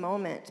peace in the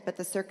moment, but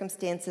the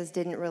circumstances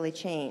didn't really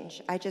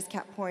change. I just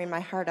kept pouring my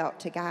heart out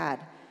to God,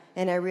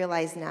 and I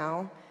realize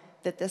now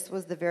that this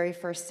was the very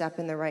first step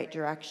in the right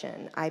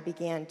direction. I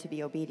began to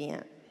be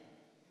obedient.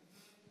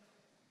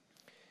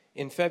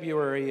 In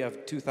February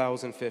of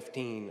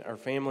 2015, our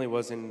family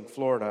was in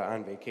Florida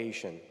on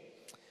vacation.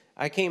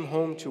 I came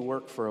home to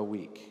work for a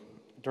week.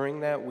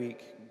 During that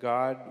week,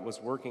 God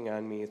was working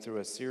on me through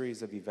a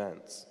series of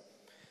events.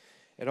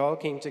 It all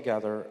came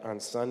together on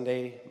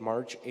Sunday,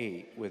 March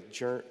 8, with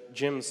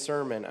Jim's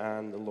sermon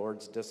on the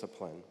Lord's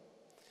discipline.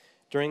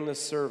 During the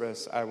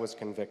service, I was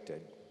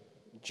convicted.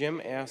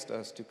 Jim asked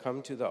us to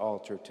come to the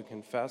altar to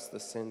confess the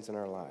sins in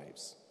our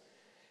lives.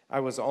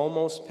 I was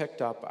almost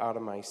picked up out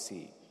of my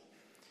seat.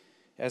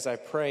 As I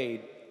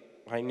prayed,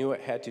 I knew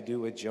it had to do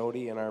with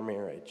Jody and our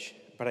marriage,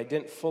 but I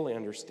didn't fully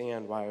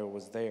understand why I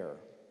was there.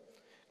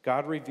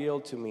 God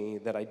revealed to me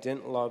that I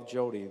didn't love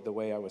Jody the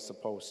way I was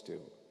supposed to.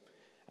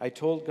 I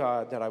told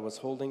God that I was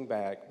holding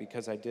back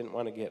because I didn't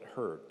want to get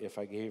hurt if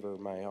I gave her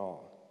my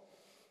all.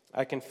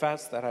 I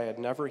confessed that I had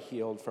never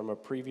healed from a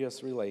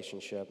previous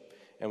relationship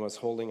and was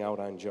holding out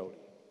on Jody.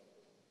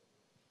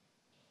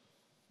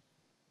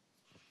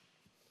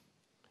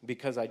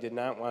 Because I did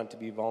not want to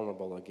be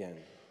vulnerable again.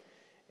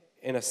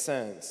 In a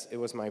sense, it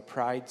was my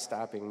pride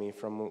stopping me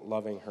from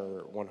loving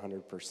her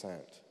 100%.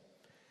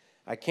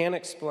 I can't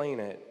explain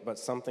it, but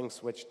something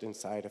switched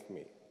inside of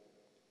me.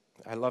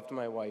 I loved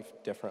my wife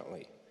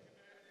differently.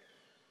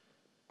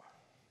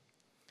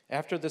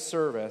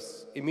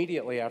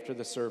 Immediately after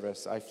the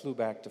service, I flew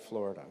back to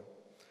Florida.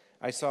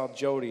 I saw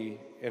Jody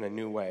in a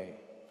new way.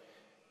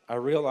 I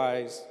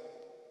realized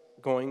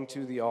going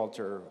to the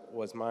altar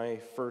was my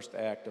first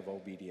act of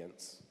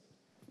obedience.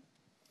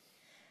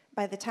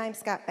 By the time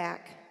Scott got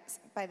back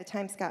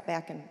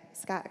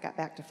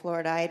to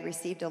Florida, I had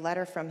received a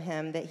letter from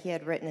him that he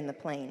had written in the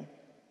plane.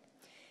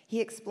 He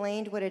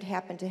explained what had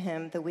happened to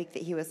him the week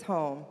that he was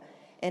home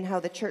and how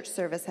the church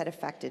service had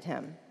affected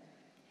him.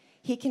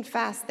 He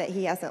confessed that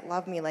he hasn't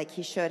loved me like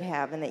he should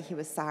have and that he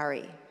was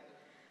sorry.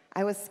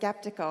 I was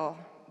skeptical,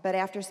 but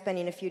after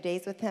spending a few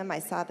days with him, I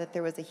saw that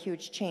there was a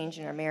huge change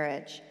in our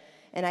marriage,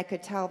 and I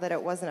could tell that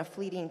it wasn't a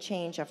fleeting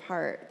change of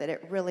heart, that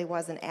it really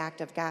was an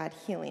act of God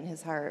healing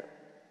his heart.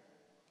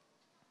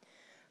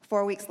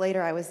 4 weeks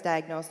later, I was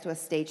diagnosed with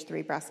stage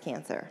 3 breast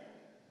cancer.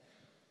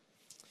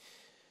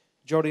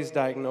 Jody's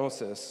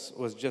diagnosis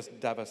was just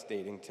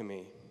devastating to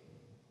me.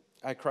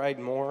 I cried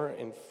more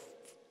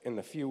in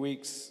the few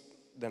weeks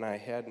than I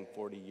had in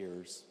 40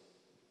 years.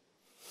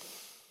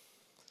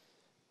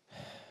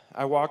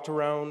 I walked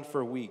around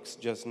for weeks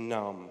just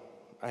numb.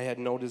 I had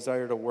no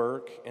desire to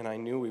work, and I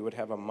knew we would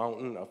have a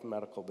mountain of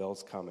medical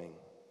bills coming.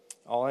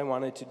 All I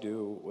wanted to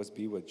do was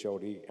be with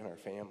Jody and our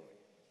family.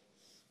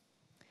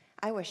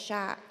 I was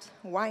shocked.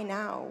 Why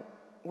now?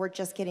 We're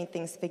just getting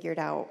things figured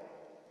out.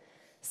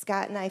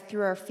 Scott and I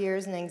threw our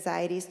fears and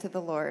anxieties to the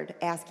Lord,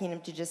 asking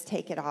him to just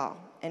take it all,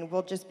 and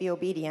we'll just be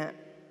obedient.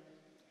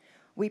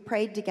 We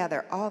prayed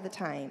together all the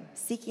time,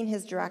 seeking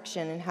his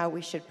direction and how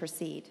we should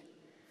proceed.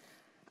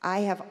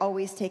 I have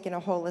always taken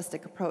a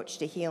holistic approach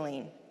to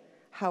healing.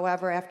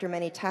 However, after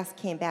many tests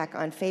came back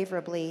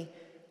unfavorably,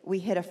 we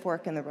hit a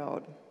fork in the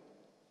road.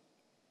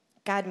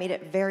 God made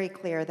it very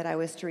clear that I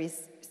was to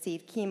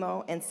receive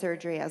chemo and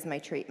surgery as my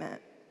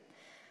treatment.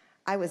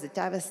 I was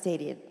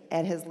devastated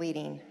at his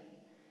leading.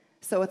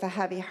 So with a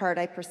heavy heart,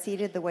 I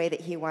proceeded the way that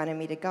he wanted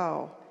me to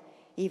go,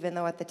 even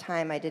though at the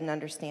time I didn't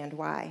understand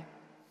why.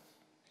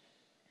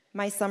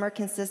 My summer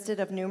consisted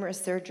of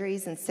numerous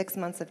surgeries and 6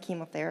 months of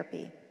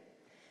chemotherapy.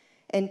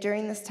 And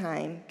during this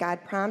time,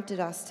 God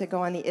prompted us to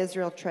go on the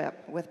Israel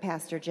trip with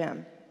Pastor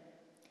Jim.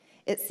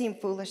 It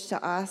seemed foolish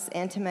to us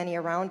and to many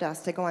around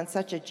us to go on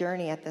such a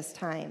journey at this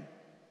time.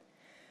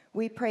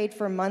 We prayed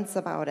for months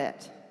about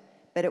it,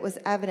 but it was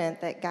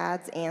evident that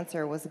God's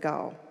answer was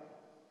go.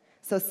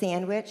 So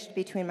sandwiched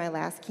between my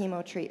last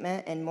chemo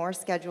treatment and more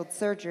scheduled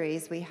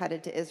surgeries, we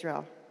headed to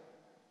Israel.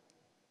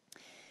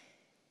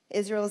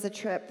 Israel is a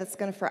trip that's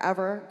going to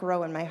forever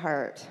grow in my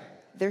heart.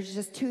 There's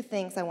just two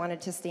things I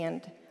wanted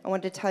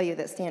to tell you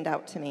that stand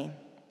out to me.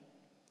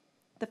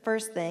 The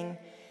first thing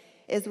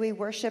is we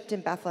worshiped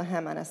in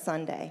Bethlehem on a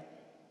Sunday.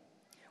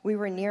 We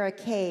were near a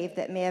cave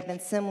that may have been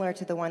similar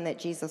to the one that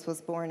Jesus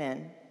was born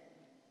in.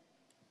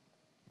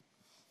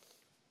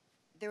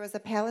 There was a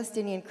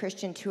Palestinian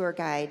Christian tour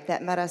guide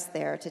that met us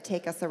there to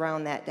take us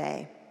around that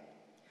day.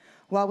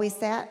 While we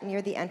sat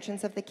near the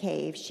entrance of the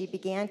cave, she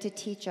began to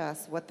teach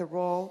us what the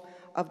role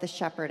of the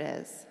shepherd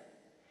is.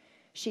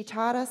 She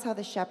taught us how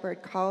the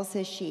shepherd calls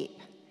his sheep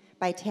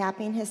by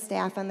tapping his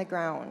staff on the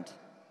ground,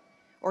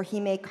 or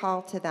he may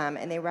call to them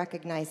and they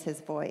recognize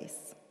his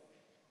voice.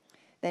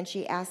 Then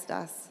she asked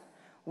us,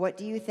 "What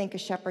do you think a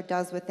shepherd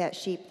does with that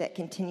sheep that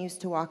continues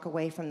to walk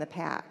away from the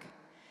pack?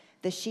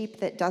 The sheep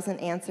that doesn't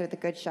answer the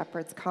good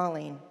shepherd's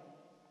calling?"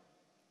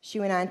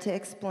 She went on to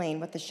explain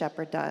what the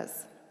shepherd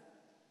does.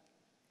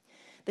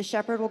 The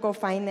shepherd will go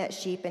find that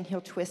sheep and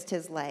he'll twist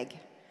his leg,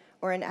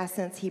 or in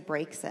essence, he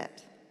breaks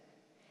it.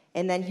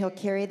 And then he'll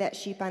carry that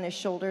sheep on his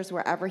shoulders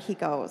wherever he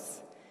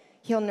goes.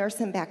 He'll nurse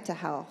him back to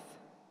health.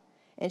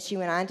 And she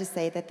went on to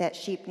say that that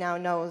sheep now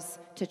knows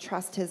to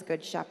trust his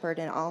good shepherd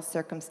in all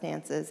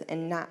circumstances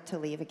and not to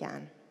leave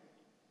again.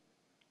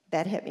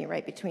 That hit me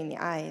right between the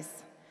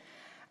eyes.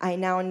 I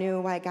now knew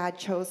why God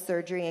chose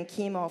surgery and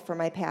chemo for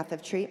my path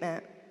of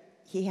treatment.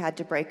 He had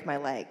to break my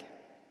leg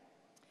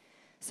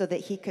so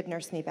that he could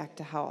nurse me back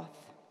to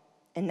health.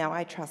 And now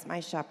I trust my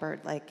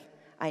shepherd like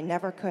I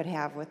never could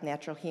have with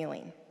natural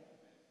healing.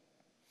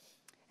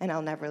 And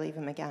I'll never leave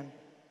him again.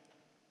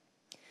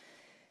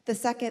 The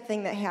second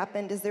thing that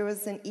happened is there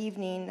was an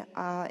evening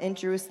in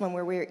Jerusalem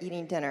where we were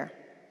eating dinner.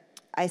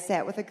 I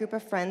sat with a group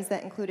of friends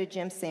that included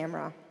Jim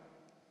Samra.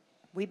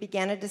 We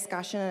began a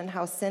discussion on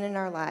how sin in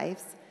our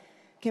lives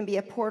can be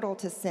a portal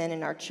to sin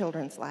in our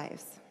children's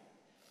lives.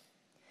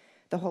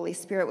 The Holy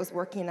Spirit was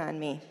working on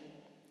me,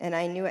 and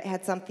I knew it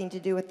had something to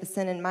do with the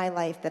sin in my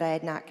life that I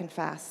had not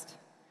confessed,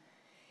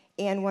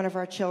 and one of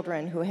our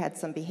children who had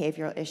some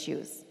behavioral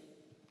issues.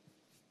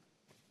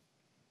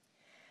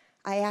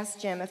 I asked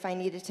Jim if I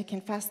needed to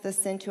confess this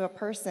sin to a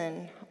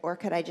person, or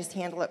could I just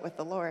handle it with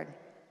the Lord?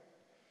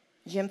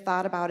 Jim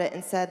thought about it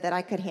and said that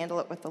I could handle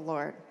it with the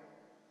Lord.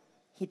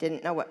 He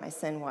didn't know what my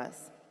sin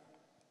was.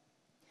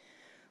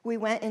 We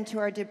went into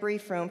our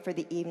debrief room for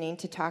the evening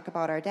to talk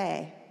about our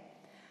day.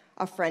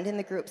 A friend in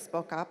the group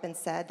spoke up and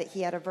said that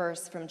he had a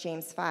verse from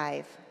James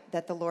 5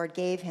 that the Lord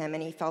gave him,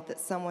 and he felt that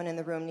someone in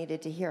the room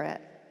needed to hear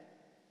it.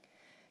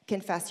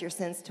 Confess your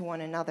sins to one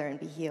another and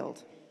be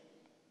healed.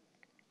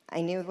 I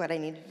knew what I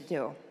needed to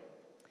do.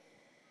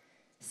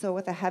 So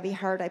with a heavy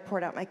heart, I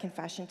poured out my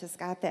confession to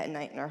Scott that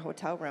night in our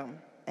hotel room,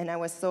 and I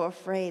was so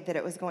afraid that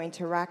it was going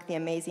to wreck the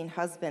amazing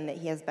husband that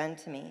he has been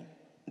to me,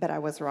 but I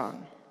was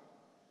wrong.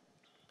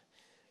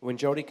 When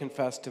Jody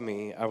confessed to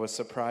me, I was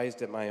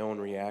surprised at my own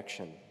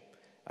reaction.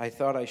 I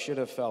thought I should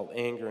have felt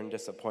anger and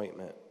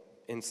disappointment.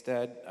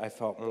 Instead, I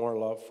felt more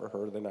love for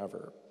her than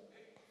ever.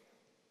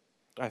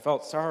 I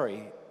felt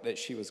sorry that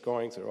she was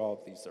going through all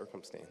of these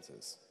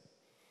circumstances.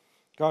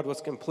 God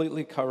was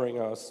completely covering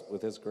us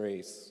with his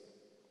grace,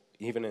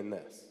 even in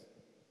this.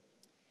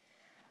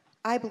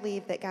 I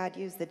believe that God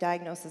used the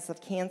diagnosis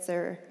of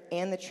cancer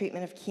and the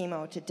treatment of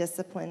chemo to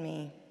discipline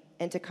me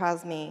and to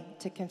cause me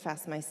to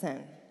confess my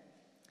sin.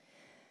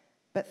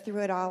 But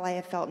through it all, I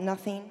have felt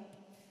nothing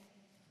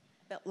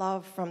but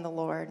love from the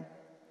Lord.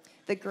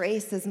 The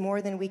grace is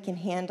more than we can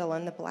handle,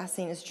 and the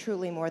blessing is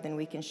truly more than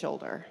we can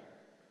shoulder.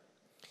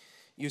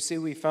 You see,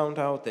 we found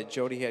out that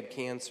Jody had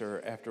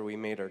cancer after we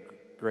made our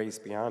Grace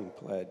Beyond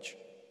pledge.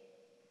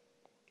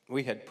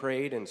 We had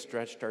prayed and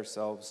stretched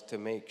ourselves to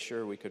make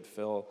sure we could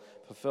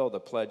fulfill the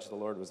pledge the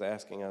Lord was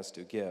asking us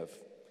to give.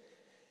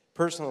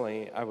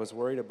 Personally, I was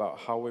worried about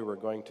how we were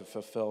going to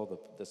fulfill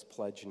this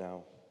pledge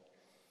now.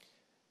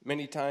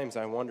 Many times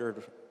I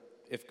wondered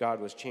if God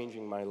was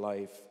changing my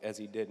life as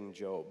he did in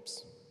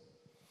Job's.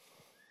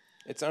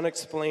 It's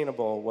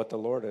unexplainable what the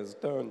Lord has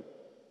done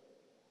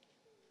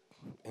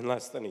in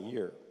less than a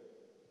year.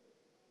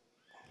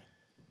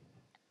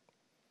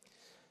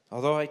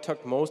 Although I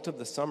took most of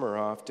the summer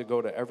off to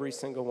go to every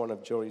single one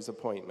of Jody's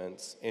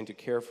appointments and to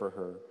care for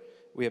her,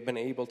 we have been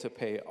able to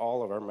pay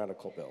all of our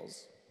medical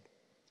bills.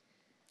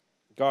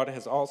 God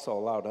has also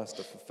allowed us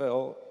to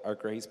fulfill our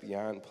Grace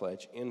Beyond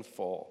pledge in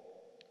full.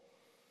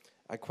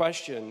 I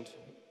questioned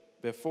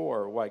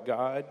before why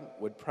God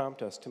would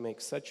prompt us to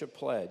make such a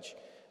pledge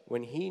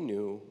when he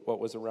knew what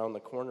was around the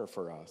corner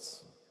for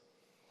us.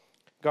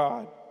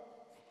 God,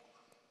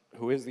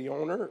 who is the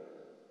owner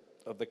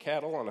of the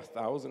cattle on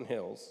 1,000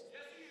 hills,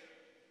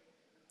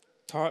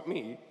 taught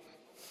me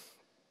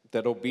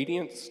that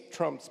obedience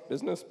trumps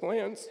business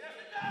plans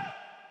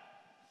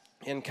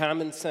and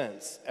common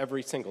sense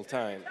every single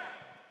time.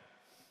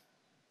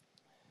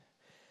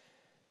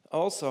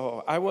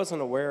 Also, I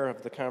wasn't aware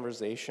of the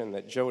conversation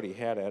that Jody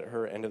had at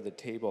her end of the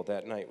table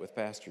that night with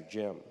Pastor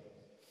Jim.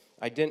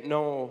 I didn't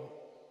know,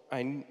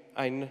 I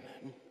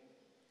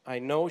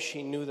know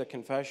she knew the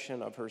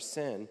confession of her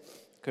sin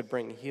could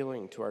bring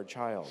healing to our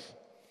child.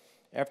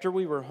 After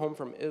we were home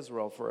from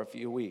Israel for a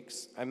few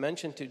weeks, I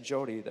mentioned to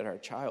Jody that our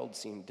child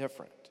seemed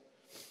different.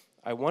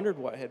 I wondered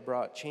what had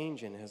brought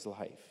change in his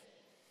life.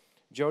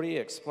 Jody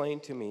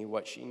explained to me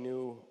that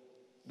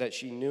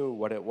she knew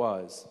what it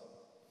was.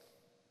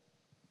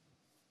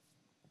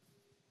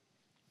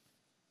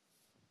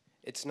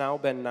 It's now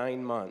been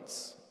 9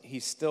 months.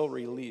 He's still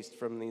released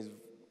from these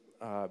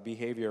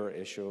behavior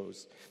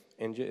issues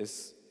and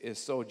is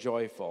so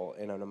joyful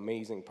and an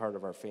amazing part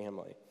of our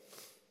family.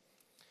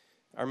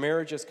 Our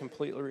marriage is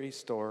completely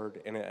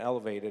restored and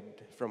elevated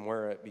from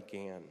where it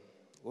began.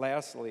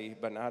 Lastly,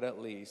 but not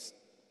at least,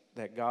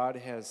 that God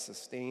has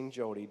sustained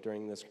Jody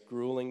during this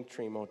through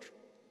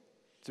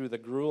the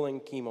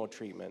grueling chemo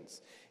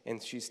treatments,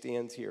 and she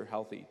stands here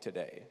healthy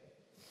today.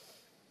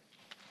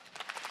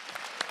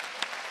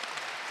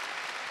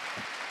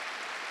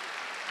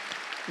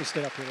 You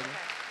stay up here with me.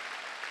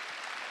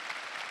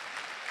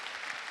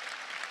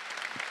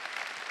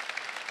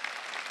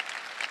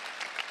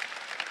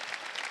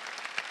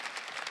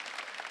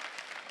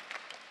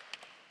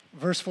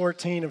 Verse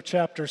 14 of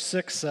chapter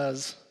 6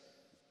 says,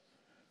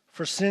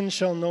 "For sin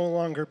shall no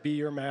longer be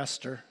your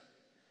master,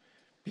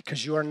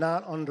 because you are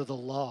not under the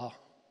law,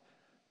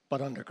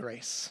 but under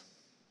grace."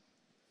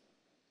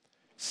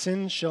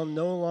 Sin shall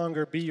no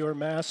longer be your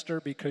master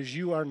because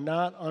you are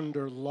not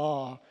under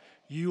law,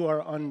 you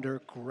are under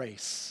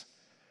grace.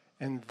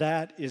 And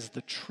that is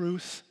the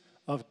truth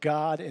of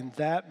God, and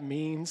that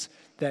means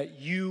that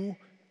you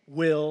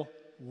will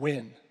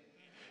win.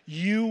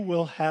 You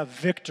will have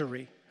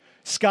victory.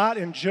 Scott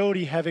and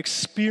Jody have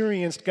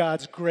experienced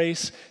God's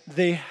grace.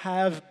 They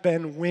have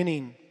been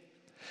winning.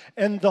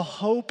 And the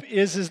hope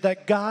is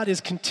that God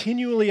is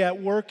continually at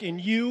work in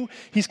you.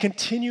 He's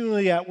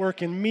continually at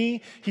work in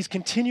me. He's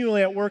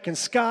continually at work in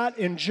Scott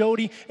and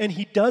Jody. And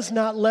he does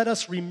not let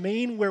us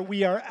remain where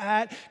we are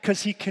at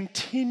because he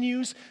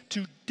continues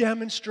to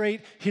demonstrate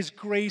his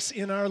grace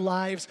in our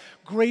lives.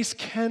 Grace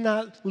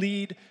cannot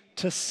lead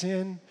to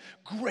sin.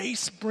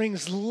 Grace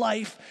brings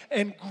life,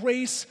 and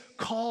grace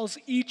calls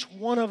each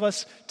one of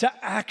us to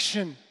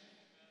action.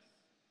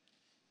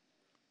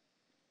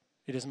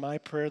 It is my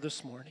prayer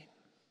this morning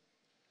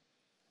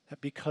that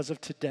because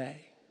of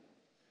today,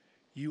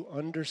 you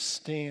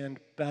understand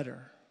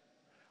better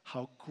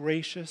how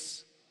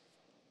gracious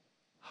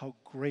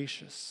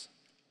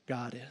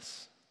God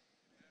is,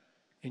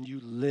 and you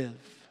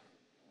live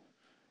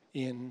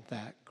in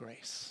that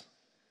grace.